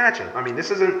marquee matchup. I mean, this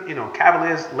isn't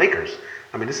Cavaliers Lakers.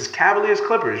 I mean, this is Cavaliers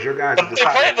Clippers. Your guys. But they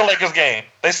played the Lakers game.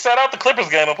 They set out the Clippers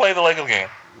game and played the Lakers game.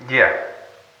 Yeah.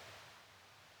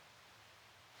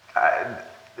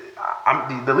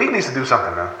 The league needs to do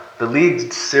something, man. The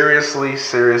league seriously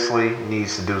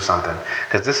needs to do something,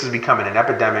 because this is becoming an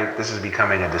epidemic. This is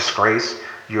becoming a disgrace.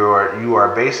 You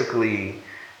are basically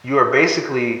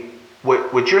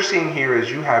what you're seeing here is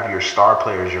you have your star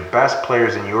players, your best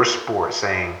players in your sport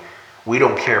saying, we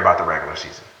don't care about the regular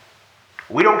season.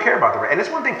 We don't care about and it's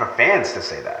one thing for fans to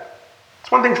say that.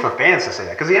 It's one thing for fans to say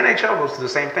that because the NHL goes through the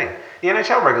same thing. The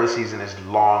NHL regular season is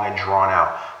long and drawn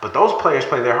out, but those players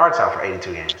play their hearts out for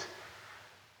 82 games.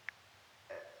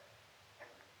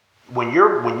 When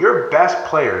your best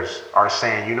players are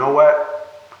saying, you know what,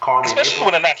 call me, especially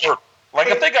when they're not hurt. Like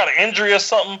if they got an injury or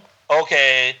something,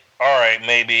 okay, all right,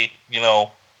 maybe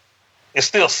it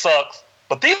still sucks.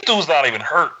 But these dudes not even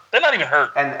hurt. They're not even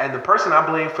hurt. And the person I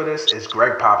blame for this is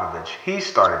Greg Popovich. He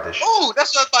started this shit. Ooh,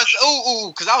 that's what I was about to say.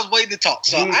 Because I was waiting to talk.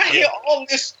 So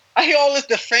I hear all this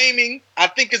defaming. I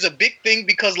think is a big thing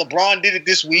because LeBron did it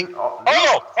this week. Oh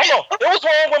no. It was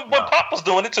wrong when Pop was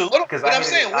doing it too. But I'm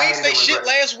saying, we ain't say shit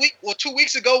last week or 2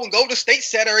 weeks ago when Golden State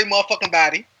sat every motherfucking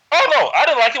body. Oh no, I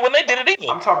didn't like it when they did it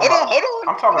either. Hold on.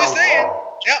 I'm talking about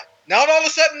overall. Yeah. Now all of a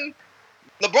sudden,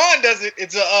 LeBron does it.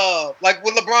 It's like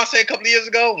what LeBron said a couple of years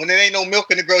ago when there ain't no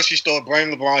milk in the grocery store. Blame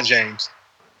LeBron James.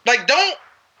 Like,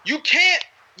 you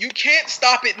can't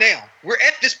stop it now. We're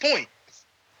at this point.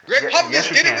 Greg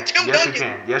Popovich did it with Tim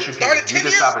Duncan. Yes, you can. Started 10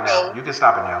 years ago. You can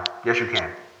stop it now. Yes, you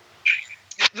can.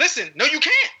 Listen, no, you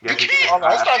can't. Yes, you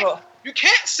can't. You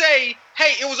can't say,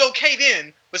 hey, it was okay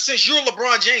then, but since you're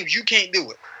LeBron James, you can't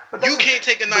do it. You can't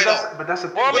take a night off. But that's the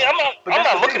thing. Well, I mean, I'm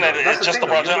not looking at it as just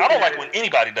LeBron James. I don't like when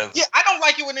anybody does it. Yeah, I don't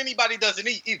like it when anybody does it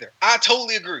either. I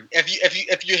totally agree.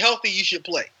 If you're healthy, you should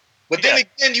play. But then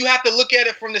again, you have to look at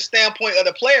it from the standpoint of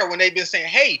the player when they've been saying,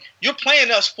 hey, you're playing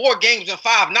us 4 games in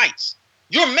 5 nights.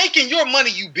 You're making your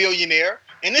money, you billionaire.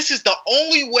 And this is the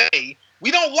only way.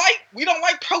 We don't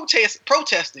like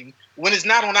protesting when it's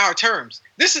not on our terms.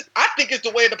 I think it's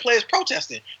the way the players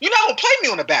protesting. You're not gonna play me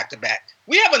on a back-to-back.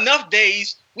 We have enough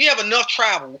days. We have enough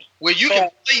travel where you can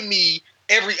play me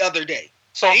every other day.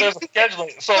 So there's a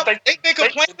scheduling. So they've been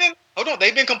complaining. Hold on,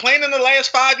 they've been complaining the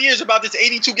last 5 years about this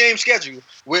 82-game schedule,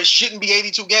 where it shouldn't be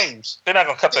 82 games. They're not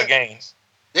gonna cut their games.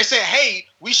 They're saying, hey,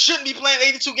 we shouldn't be playing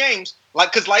 82 games.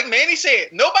 Because like Manny said,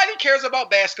 nobody cares about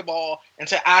basketball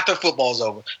until after football's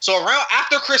over. So around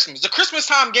after Christmas, the Christmas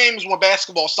time game is when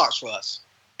basketball starts for us.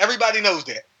 Everybody knows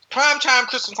that. Prime time,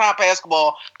 Christmas time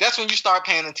basketball, that's when you start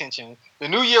paying attention. The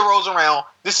new year rolls around.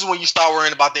 This is when you start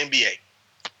worrying about the NBA.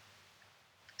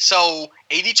 So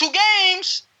 82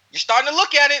 games, you're starting to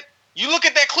look at it. You look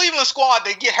at that Cleveland squad,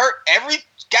 they get hurt every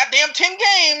goddamn 10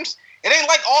 games. It ain't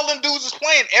like all them dudes is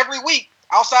playing every week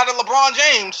outside of LeBron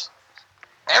James.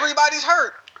 Everybody's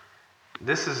hurt.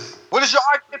 What is your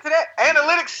argument to that?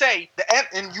 Analytics say the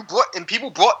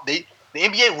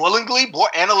NBA willingly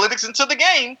brought analytics into the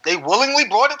game. They willingly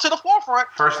brought it to the forefront.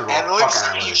 First of all, analytics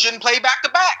say you shouldn't play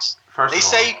back-to-backs. They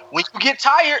say when you get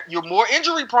tired, you're more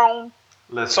injury prone.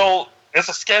 Listen. So it's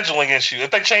a scheduling issue.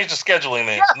 If they change the scheduling,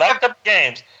 then not the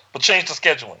games, but change the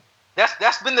scheduling.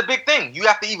 That's been the big thing. You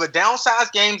have to either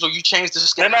downsize games or you change the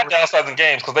schedule. They're not downsizing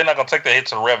games because they're not going to take the hit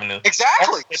to the revenue.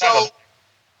 Exactly. So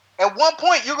at one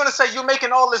point, you're going to say you're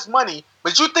making all this money,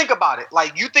 but you think about it.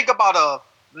 Like, you think about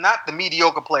not the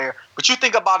mediocre player, but you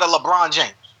think about a LeBron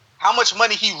James. How much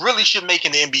money he really should make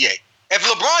in the NBA. If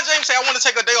LeBron James say, I want to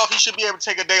take a day off, he should be able to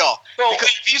take a day off.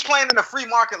 Because if he's playing in the free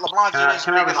market, LeBron James is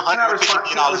making $150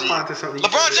 million a year.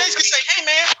 LeBron James can say, hey,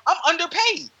 man, I'm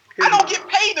underpaid. I don't get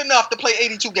paid enough to play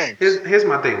 82 games. Here's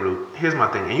my thing, Luke. Here's my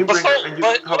thing. And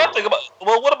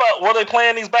what about, were they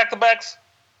playing these back-to-backs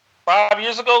 5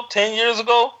 years ago, 10 years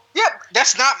ago? Yeah,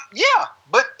 that's not. Yeah,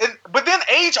 but then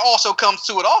age also comes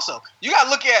to it. Also, you got to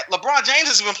look at LeBron James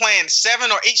has been playing 7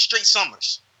 or 8 straight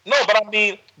summers. No, but I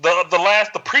mean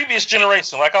the previous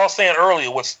generation, like I was saying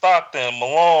earlier, with Stockton,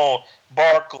 Malone,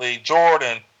 Barkley,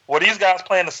 Jordan, were these guys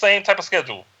playing the same type of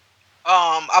schedule?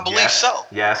 I believe so.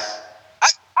 Yes.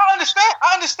 I understand.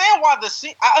 I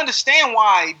understand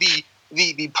why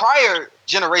the prior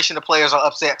generation of players are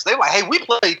upset. Cause they're like, hey, we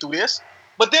played through this.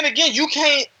 But then again, you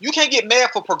can't get mad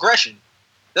for progression.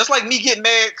 That's like me getting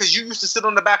mad because you used to sit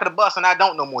on the back of the bus and I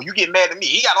don't no more. You get mad at me.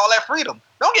 He got all that freedom.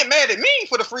 Don't get mad at me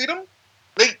for the freedom.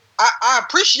 Like, I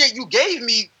appreciate you gave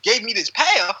me this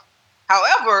path.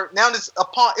 However, now it's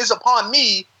upon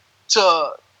me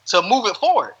to move it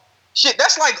forward. Shit,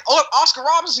 that's like Oscar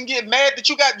Robertson getting mad that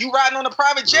you riding on a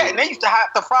private jet and they used to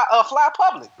have to fly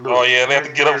public. Oh yeah, they have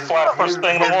to get up and fly first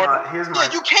thing in the morning.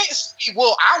 Yeah, you can't say,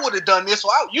 well, I would have done this.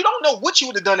 You don't know what you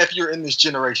would have done if you're in this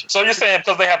generation. So you're saying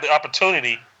because they have the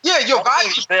opportunity. Yeah, your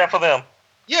value there for them.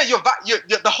 Yeah,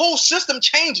 the whole system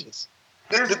changes.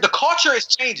 The culture is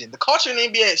changing. The culture in the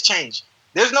NBA has changed.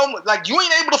 There's no, like, you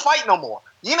ain't able to fight no more.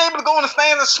 You ain't able to go in the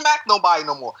stand and smack nobody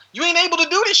no more. You ain't able to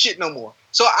do this shit no more.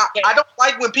 So I don't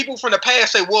like when people from the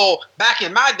past say, well, back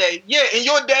in my day, yeah, in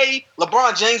your day,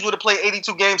 LeBron James would have played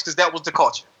 82 games because that was the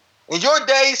culture. In your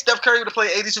day, Steph Curry would have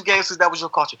played 82 games because that was your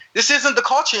culture. This isn't the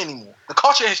culture anymore. The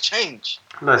culture has changed.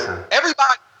 Listen.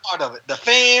 Everybody's part of it. The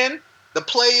fan, the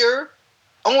player,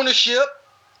 ownership,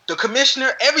 the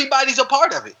commissioner, everybody's a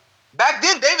part of it. Back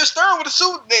then, David Stern would have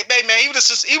sued. Man,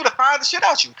 he would have fired the shit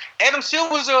out you. Adam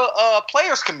Silver was a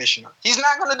players commissioner. He's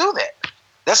not going to do that.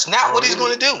 That's not what he's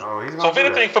going to do. So if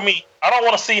anything, for me, I don't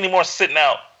want to see any more sitting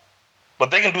out.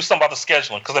 But they can do something about the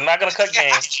scheduling because they're not going to cut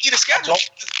games. I see the schedule.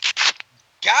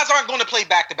 Guys aren't going to play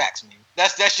back-to-backs, man.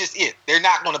 That's just it. They're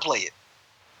not going to play it.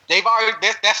 They've already.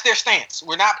 That's their stance.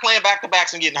 We're not playing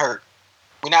back-to-backs and getting hurt.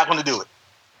 We're not going to do it.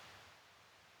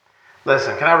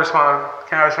 Listen, can I respond?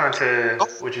 To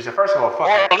what you said? First of all, fuck.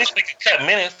 Or at least they can cut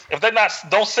minutes. If they're not,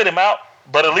 don't sit him out,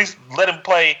 but at least let him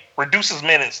play. Reduce his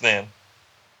minutes then.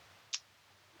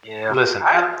 Yeah. Listen,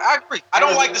 I agree. I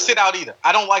don't like to sit out either.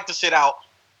 I don't like to sit out.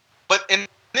 But then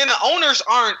the owners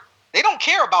aren't. They don't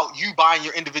care about you buying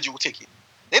your individual ticket.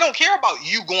 They don't care about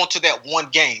you going to that one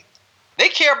game. They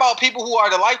care about people who are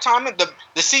the lifetime,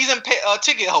 the season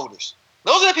ticket holders.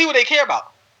 Those are the people they care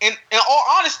about. And in all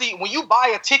honesty, when you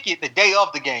buy a ticket the day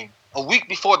of the game, a week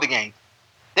before the game,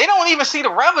 they don't even see the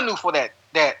revenue for that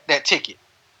ticket.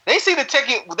 They see the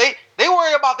ticket. They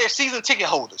worry about their season ticket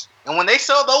holders. And when they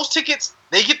sell those tickets,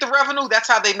 they get the revenue. That's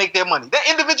how they make their money. That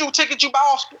individual ticket you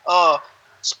buy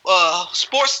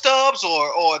Sports Stubs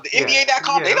or the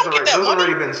NBA.com, they don't get that money. Those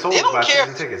already been sold. They don't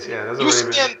care. Tickets. Yeah, you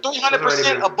spend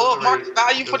 300% above market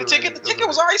value for the ticket. The ticket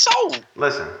was already sold.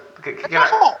 Listen, can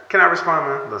I respond,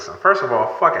 man? Listen, first of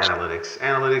all, fuck analytics.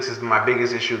 Analytics is my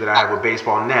biggest issue that I have with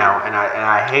baseball now, and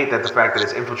I hate that the fact that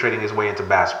it's infiltrating its way into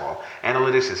basketball.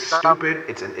 Analytics is stupid.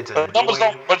 It's numbers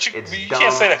don't. But you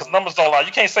can't say that because numbers don't lie.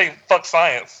 You can't say fuck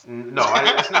science. No,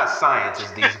 it's not science.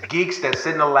 It's these geeks that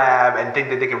sit in a lab and think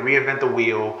that they can reinvent the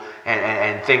wheel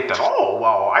and think that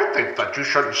I think that you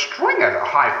shouldn't string at a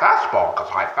high fastball because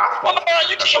high fastball. Well, no,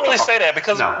 you can't really say that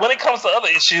because when it comes to other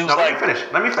issues,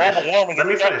 let me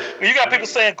finish. You got people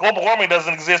saying global warming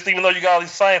doesn't exist, even though you got all these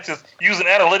scientists using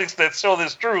analytics that show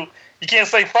this true. You can't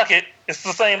say fuck it. It's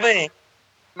the same thing.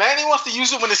 Manny wants to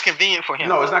use it when it's convenient for him.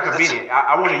 No, it's not convenient.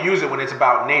 I want to use it when it's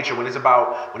about nature, when it's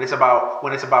about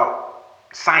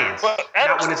science,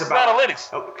 not when it's about analytics.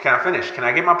 Oh, can I finish? Can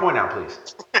I get my point out, please?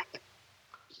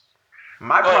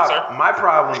 My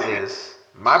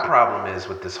problem is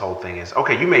with this whole thing is,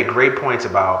 okay, you made great points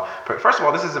about, first of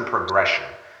all, this isn't progression.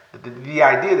 The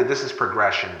idea that this is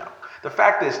progression, no. The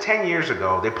fact is, 10 years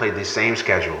ago, they played the same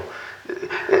schedule.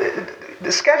 The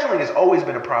scheduling has always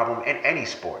been a problem in any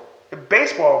sport.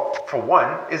 Baseball, for one,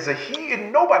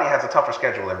 nobody has a tougher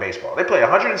schedule than baseball. They play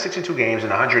 162 games in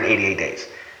 188 days.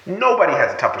 Nobody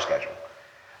has a tougher schedule.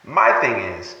 My thing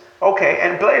is, okay,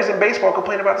 and players in baseball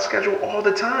complain about the schedule all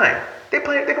the time. They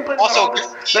complain also, about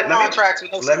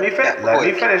all Let me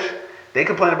finish. They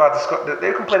complain about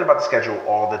the schedule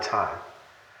all the time.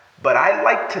 But I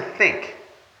like to think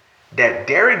that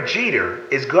Derek Jeter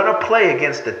is going to play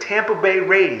against the Tampa Bay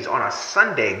Rays on a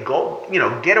Sunday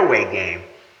getaway game.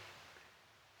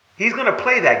 He's going to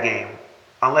play that game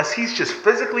unless he's just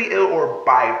physically ill or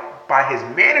by his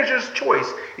manager's choice,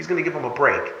 he's going to give him a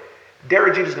break.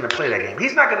 Derek Jeter's going to play that game.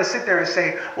 He's not going to sit there and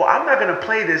say, well, I'm not going to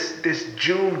play this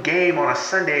June game on a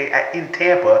Sunday in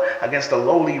Tampa against the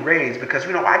lowly Rays because,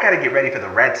 I got to get ready for the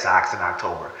Red Sox in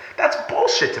October. That's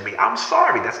bullshit to me. I'm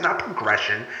sorry. That's not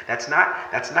progression. That's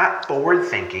not forward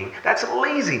thinking. That's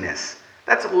laziness.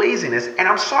 And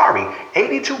I'm sorry.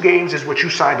 82 games is what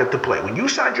you signed up to play. When you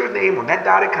signed your name on that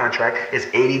dotted contract, it's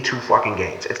 82 fucking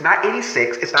games. It's not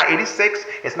 86. It's not 86.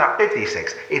 It's not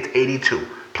 56. It's 82.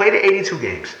 Play the 82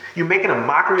 games. You're making a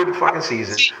mockery of the fucking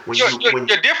season.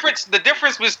 The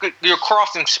difference was you're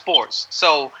crossing sports.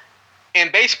 So in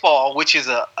baseball, which is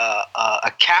a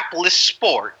capitalist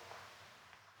sport,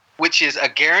 which is a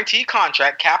guaranteed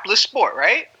contract, capitalist sport,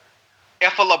 right?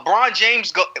 If a LeBron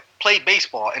James played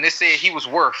baseball and they said he was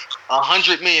worth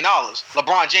 $100 million,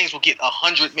 LeBron James will get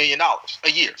 $100 million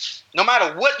a year. No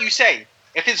matter what you say,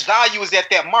 if his value is at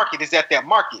that market, it's at that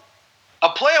market. A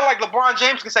player like LeBron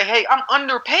James can say, hey, I'm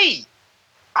underpaid.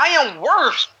 I am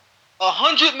worth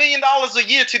 $100 million a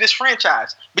year to this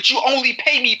franchise, but you only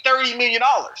pay me $30 million.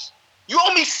 You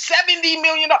owe me $70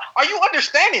 million. Are you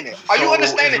understanding it? Are you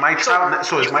understanding? Is Mike Trout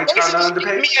not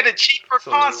underpaid? Me at a cheaper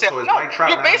concept. No,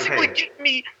 you're basically getting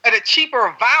me at a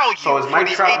cheaper value. So is Mike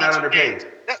Trout not underpaid?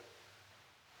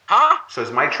 Huh? So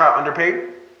is Mike Trout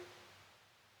underpaid?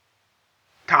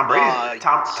 Tom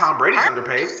Brady's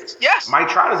underpaid. Yes. Mike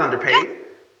Trout is underpaid.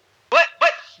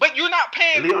 But you're not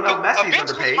paying. Lionel Messi is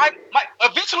underpaid.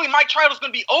 Eventually, Mike Trout is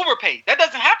going to be overpaid. That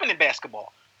doesn't happen in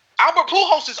basketball. Albert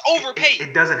Pujols is overpaid.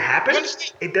 It doesn't happen?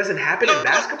 It doesn't happen in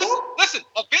basketball? Listen,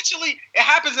 eventually it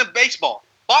happens in baseball.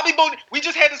 Bobby Bonilla, we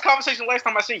just had this conversation last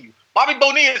time I seen you. Bobby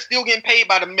Bonilla is still getting paid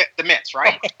by the Mets,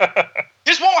 right?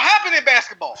 This won't happen in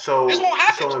basketball. This won't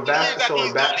happen.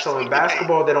 So in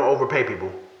basketball, they don't overpay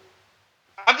people.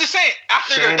 I'm just saying.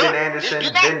 After Shandon Anderson,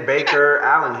 Ben Baker,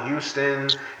 Allen Houston,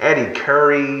 Eddie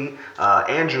Curry,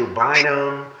 Andrew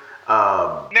Bynum.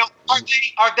 Now,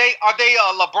 are they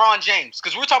LeBron James?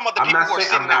 Because we're talking about the people who are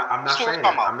sitting out. I'm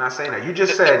not saying that. You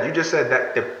just said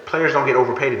that the players don't get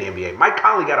overpaid in the NBA. Mike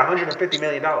Conley got $150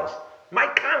 million.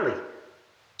 Mike Conley.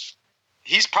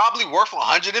 He's probably worth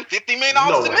 $150 million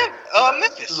to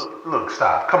Memphis. Look,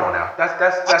 stop. Come on now.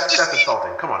 That's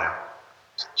insulting. Come on now.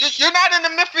 You're not in the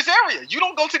Memphis area. You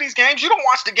don't go to these games. You don't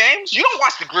watch the games. You don't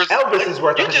watch the Grizzlies. Elvis is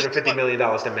worth $150 million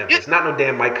to Memphis. Not no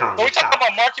damn Mike Conley. Are we talking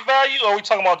about market value, or are we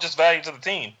talking about just value to the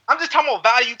team? I'm just talking about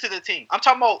value to the team. I'm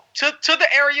talking about to the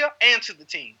area and to the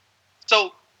team.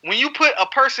 So when you put a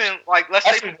person like, let's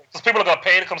say, because people are gonna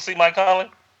pay to come see Mike Conley.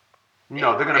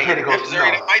 No, they're gonna pay to go. I don't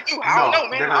know,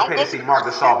 man. They're gonna pay to see Marc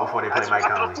Gasol before they play Mike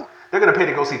Conley. They're gonna pay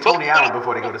to go see Tony Allen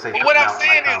before they go to see Mike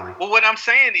Conley. But what I'm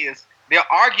saying is, their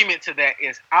argument to that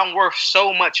is, I'm worth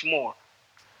so much more.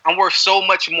 I'm worth so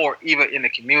much more, either in the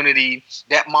community,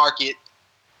 that market,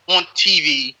 on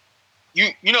TV.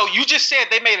 You just said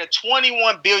they made a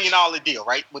 $21 billion deal,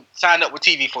 right? Signed up with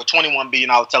TV for a $21 billion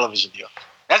television deal.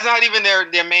 That's not even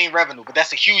their main revenue, but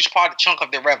that's a huge chunk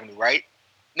of their revenue, right?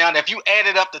 Now, if you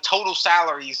added up the total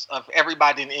salaries of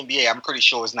everybody in the NBA, I'm pretty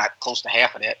sure it's not close to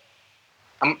half of that.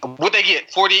 Would they get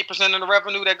 48% of the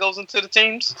revenue that goes into the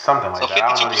teams? Something like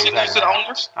that. So 52% goes to the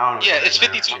owners? Yeah, it's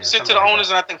 52% to the owners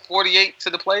and I think 48%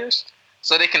 to the players.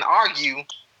 So they can argue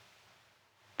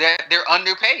that they're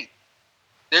underpaid.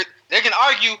 They can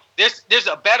argue there's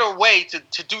a better way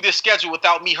to do this schedule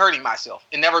without me hurting myself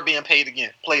and never being played again.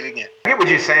 I get what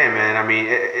you're saying, man. I mean,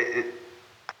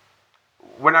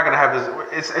 we're not going to have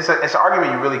this. It's an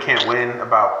argument you really can't win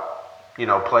about,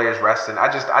 players resting.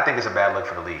 I think it's a bad look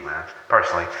for the league, man.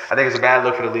 Personally, I think it's a bad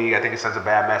look for the league. I think it sends a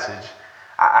bad message.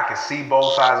 I can see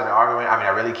both sides of the argument. I mean, I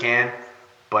really can,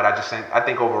 but I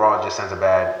think overall it just sends a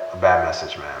bad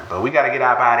message, man. But we got to get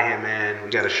up out of here, man. We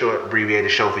got a short,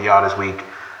 abbreviated show for y'all this week.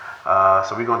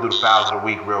 So we're gonna do the fouls of the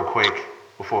week real quick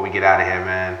before we get out of here,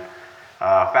 man.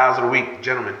 Fouls of the week,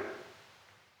 gentlemen.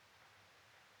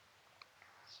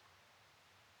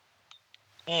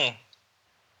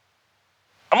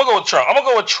 I'm gonna go with Trump. I'm gonna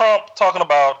go with Trump talking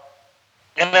about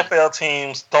NFL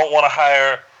teams don't want to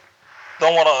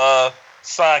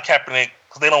sign Kaepernick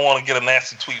because they don't want to get a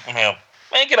nasty tweet from him.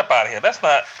 Man, get up out of here. That's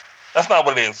not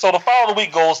what it is. So the foul of the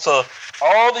week goes to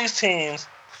all these teams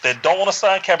that don't want to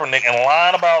sign Kaepernick and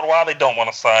lying about why they don't want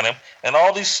to sign him, and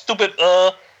all these stupid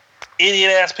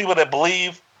idiot ass people that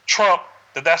believe Trump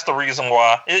that's the reason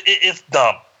why. It's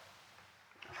dumb.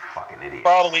 Fucking idiot.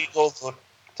 Foul of the week goes to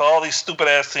all these stupid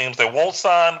ass teams that won't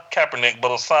sign Kaepernick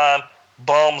but will sign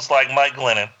bums like Mike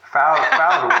Glennon. Foul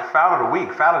of the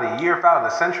week, foul of the year, foul of the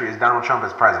century is Donald Trump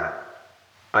as president.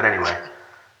 But anyway,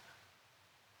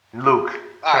 Luke,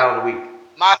 foul of the week.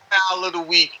 My foul of the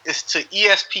week is to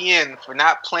ESPN for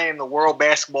not playing the World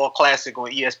Basketball Classic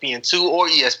on ESPN2 or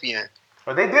ESPN.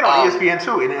 But they did on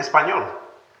ESPN2 in Espanol.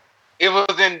 It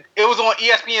was on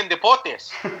ESPN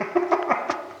Deportes.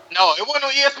 No, it wasn't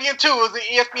on ESPN2. It was on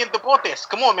ESPN Deportes.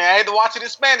 Come on, man. I had to watch it in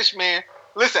Spanish, man.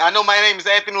 Listen, I know my name is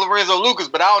Anthony Lorenzo Lucas,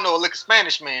 but I don't know a lick of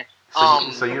Spanish, man.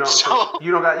 So you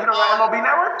don't got MLB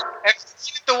Network?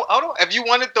 If you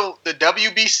wanted the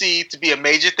WBC to be a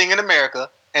major thing in America,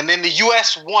 and then the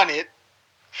U.S. won it.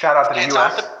 Shout out to the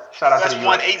U.S. Shout out to the U.S.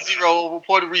 won 8-0 over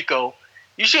Puerto Rico.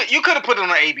 You could have put it on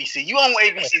ABC. You own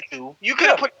ABC too. You could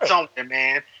have put it somewhere,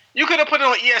 man. You could have put it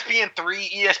on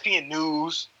ESPN3, ESPN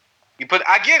News.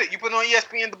 I get it. You put it on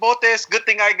ESPN Deportes. Good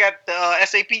thing I got the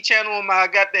SAP channel. I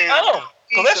got the. I know,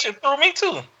 because that shit threw me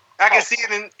too. I can see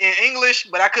it in English,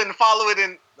 but I couldn't follow it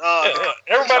in.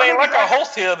 Everybody ain't like our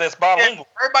host here that's bilingual.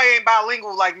 Yeah, everybody ain't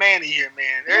bilingual like Manny here,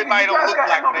 man. Everybody don't look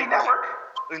like MLB Network.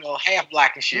 Half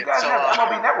black and shit. You guys have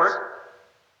MLB Network.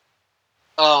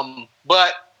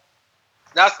 But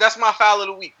that's my foul of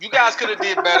the week. You guys could have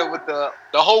did better with the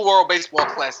whole World Baseball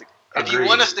Classic. If you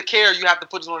want us to care, you have to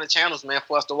put it on the channels, man,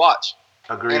 for us to watch.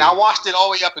 Agreed. And I watched it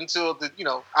all the way up until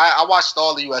I watched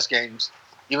all the U.S. games.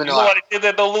 Even though why they did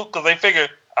that though, Luke? Because they figured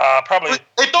probably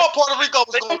they thought Puerto Rico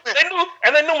was going to win.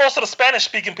 They knew most of the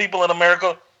Spanish-speaking people in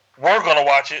America were going to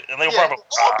watch it, and they were probably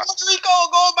Puerto Rico,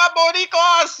 go by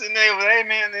Boricos, and they were, hey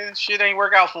man, this shit ain't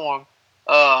work out for them.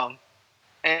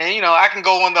 And I can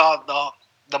go on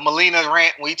the Molina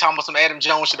rant when he talking about some Adam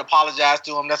Jones should apologize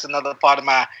to him. That's another part of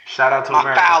my shout out to my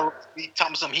America. foul. He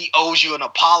talking about some he owes you an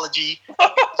apology.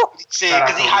 He said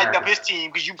because he hyped up his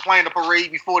team because you playing the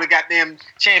parade before the goddamn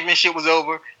championship was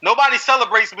over. Nobody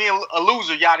celebrates being a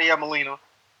loser, Yadier Molina.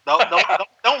 Don't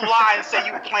lie and say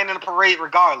you were playing in the parade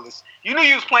regardless. You knew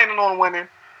you was planning on winning.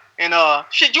 And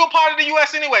shit, you're a part of the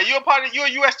U.S. anyway. You're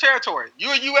a U.S. territory.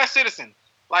 You're a U.S. citizen.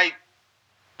 Like,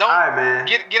 don't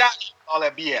get out of all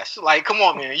that BS. Like, come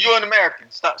on, man. You're an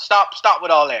American. Stop with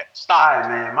all that. Stop. All right,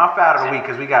 man. My foul of the week,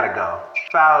 because we got to go.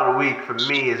 Foul of the week for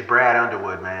me is Brad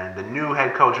Underwood, man. The new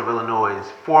head coach of Illinois,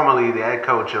 formerly the head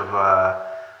coach of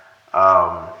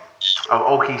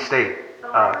Okie State.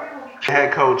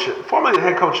 Formerly the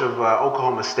head coach of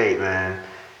Oklahoma State, man.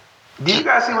 Do you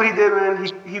guys see what he did,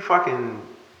 man? He fucking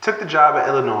took the job at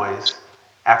Illinois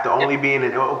after only being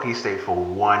in Okie State for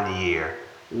 1 year.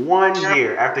 1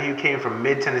 year after he came from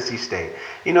mid-Tennessee State.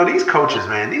 You know, these coaches,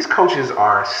 man, these coaches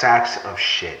are sacks of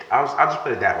shit. I'll just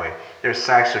put it that way. They're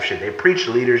sacks of shit. They preach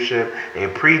leadership. They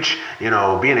preach, being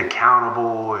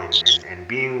accountable and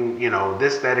being,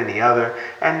 this, that, and the other.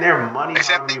 And they're money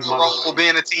hungry motherfuckers. For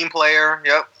being a team player,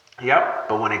 Yep.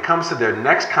 But when it comes to their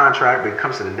next contract, when it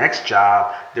comes to the next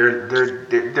job,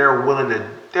 they're willing to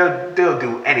they'll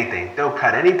do anything. They'll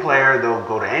cut any player. They'll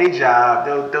go to any job.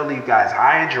 They'll leave guys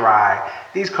high and dry.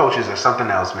 These coaches are something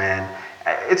else, man.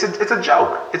 It's a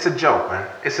joke. It's a joke, man.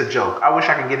 It's a joke. I wish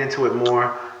I could get into it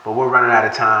more, but we're running out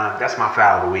of time. That's my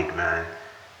foul of the week, man.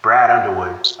 Brad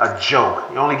Underwood, a joke.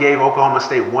 You only gave Oklahoma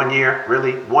State 1 year,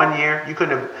 really? 1 year? You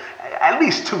couldn't have at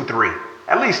least 2 or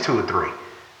 3.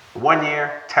 1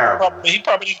 year, terrible. He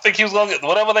probably didn't think he was going to get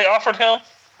whatever they offered him.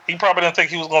 He probably didn't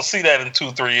think he was going to see that in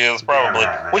 2-3 years, probably.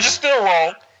 Which is still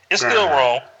wrong. It's still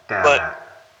wrong. Damn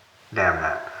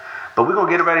that. But we're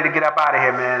going to get ready to get up out of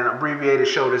here, man. An abbreviated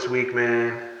show this week,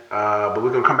 man. But we're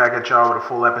going to come back at y'all with a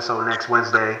full episode next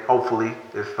Wednesday, hopefully,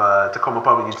 if Tacoma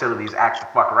Public Utilities act the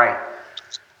fuck right.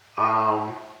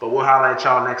 But we'll holler at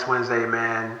y'all next Wednesday,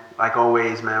 man. Like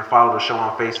always, man, follow the show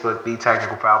on Facebook, The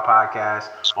Technical Foul Podcast,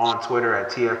 on Twitter at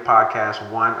TF Podcast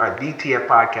 1, or DTF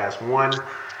Podcast 1.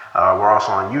 We're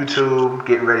also on YouTube,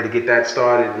 getting ready to get that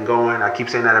started and going. I keep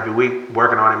saying that every week,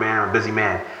 working on it, man. I'm a busy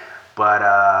man. But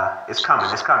it's coming.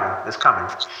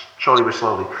 Slowly but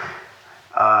slowly.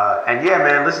 And yeah,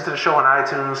 man, listen to the show on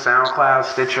iTunes, SoundCloud,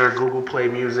 Stitcher, Google Play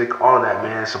Music, all of that,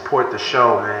 man. Support the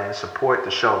show, man. Support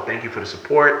the show. Thank you for the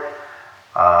support,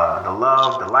 the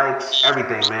love, the likes,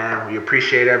 everything, man. We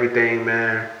appreciate everything,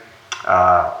 man.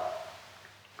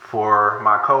 For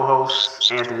my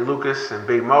co-hosts, Anthony Lucas and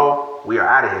Big Mo, we are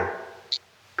out of here.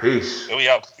 Peace. We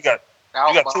out. You got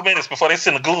 2 minutes before they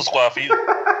send the Goon Squad for you.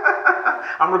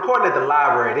 I'm recording at the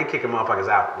library. They kicking motherfuckers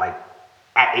out like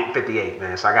at 8:58,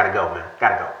 man. So I gotta go, man.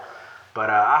 But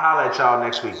I'll holler at y'all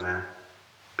next week, man.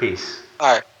 Peace.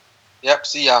 All right. Yep.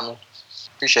 See y'all, man.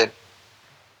 Appreciate it.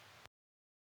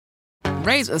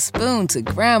 Raise a spoon to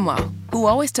Grandma, who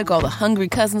always took all the hungry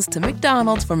cousins to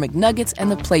McDonald's for McNuggets and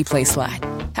the Play Slide.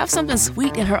 Have something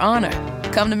sweet in her honor.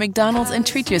 Come to McDonald's and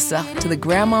treat yourself to the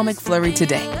Grandma McFlurry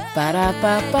today.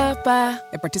 Ba-da-ba-ba-ba.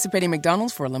 At participating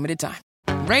McDonald's for a limited time.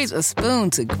 Raise a spoon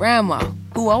to Grandma,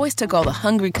 who always took all the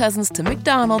hungry cousins to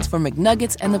McDonald's for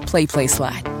McNuggets and the Play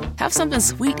Slide. Have something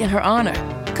sweet in her honor.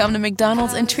 Come to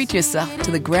McDonald's and treat yourself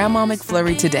to the Grandma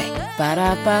McFlurry today.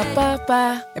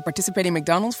 Ba-da-ba-ba-ba. At participating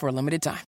McDonald's for a limited time.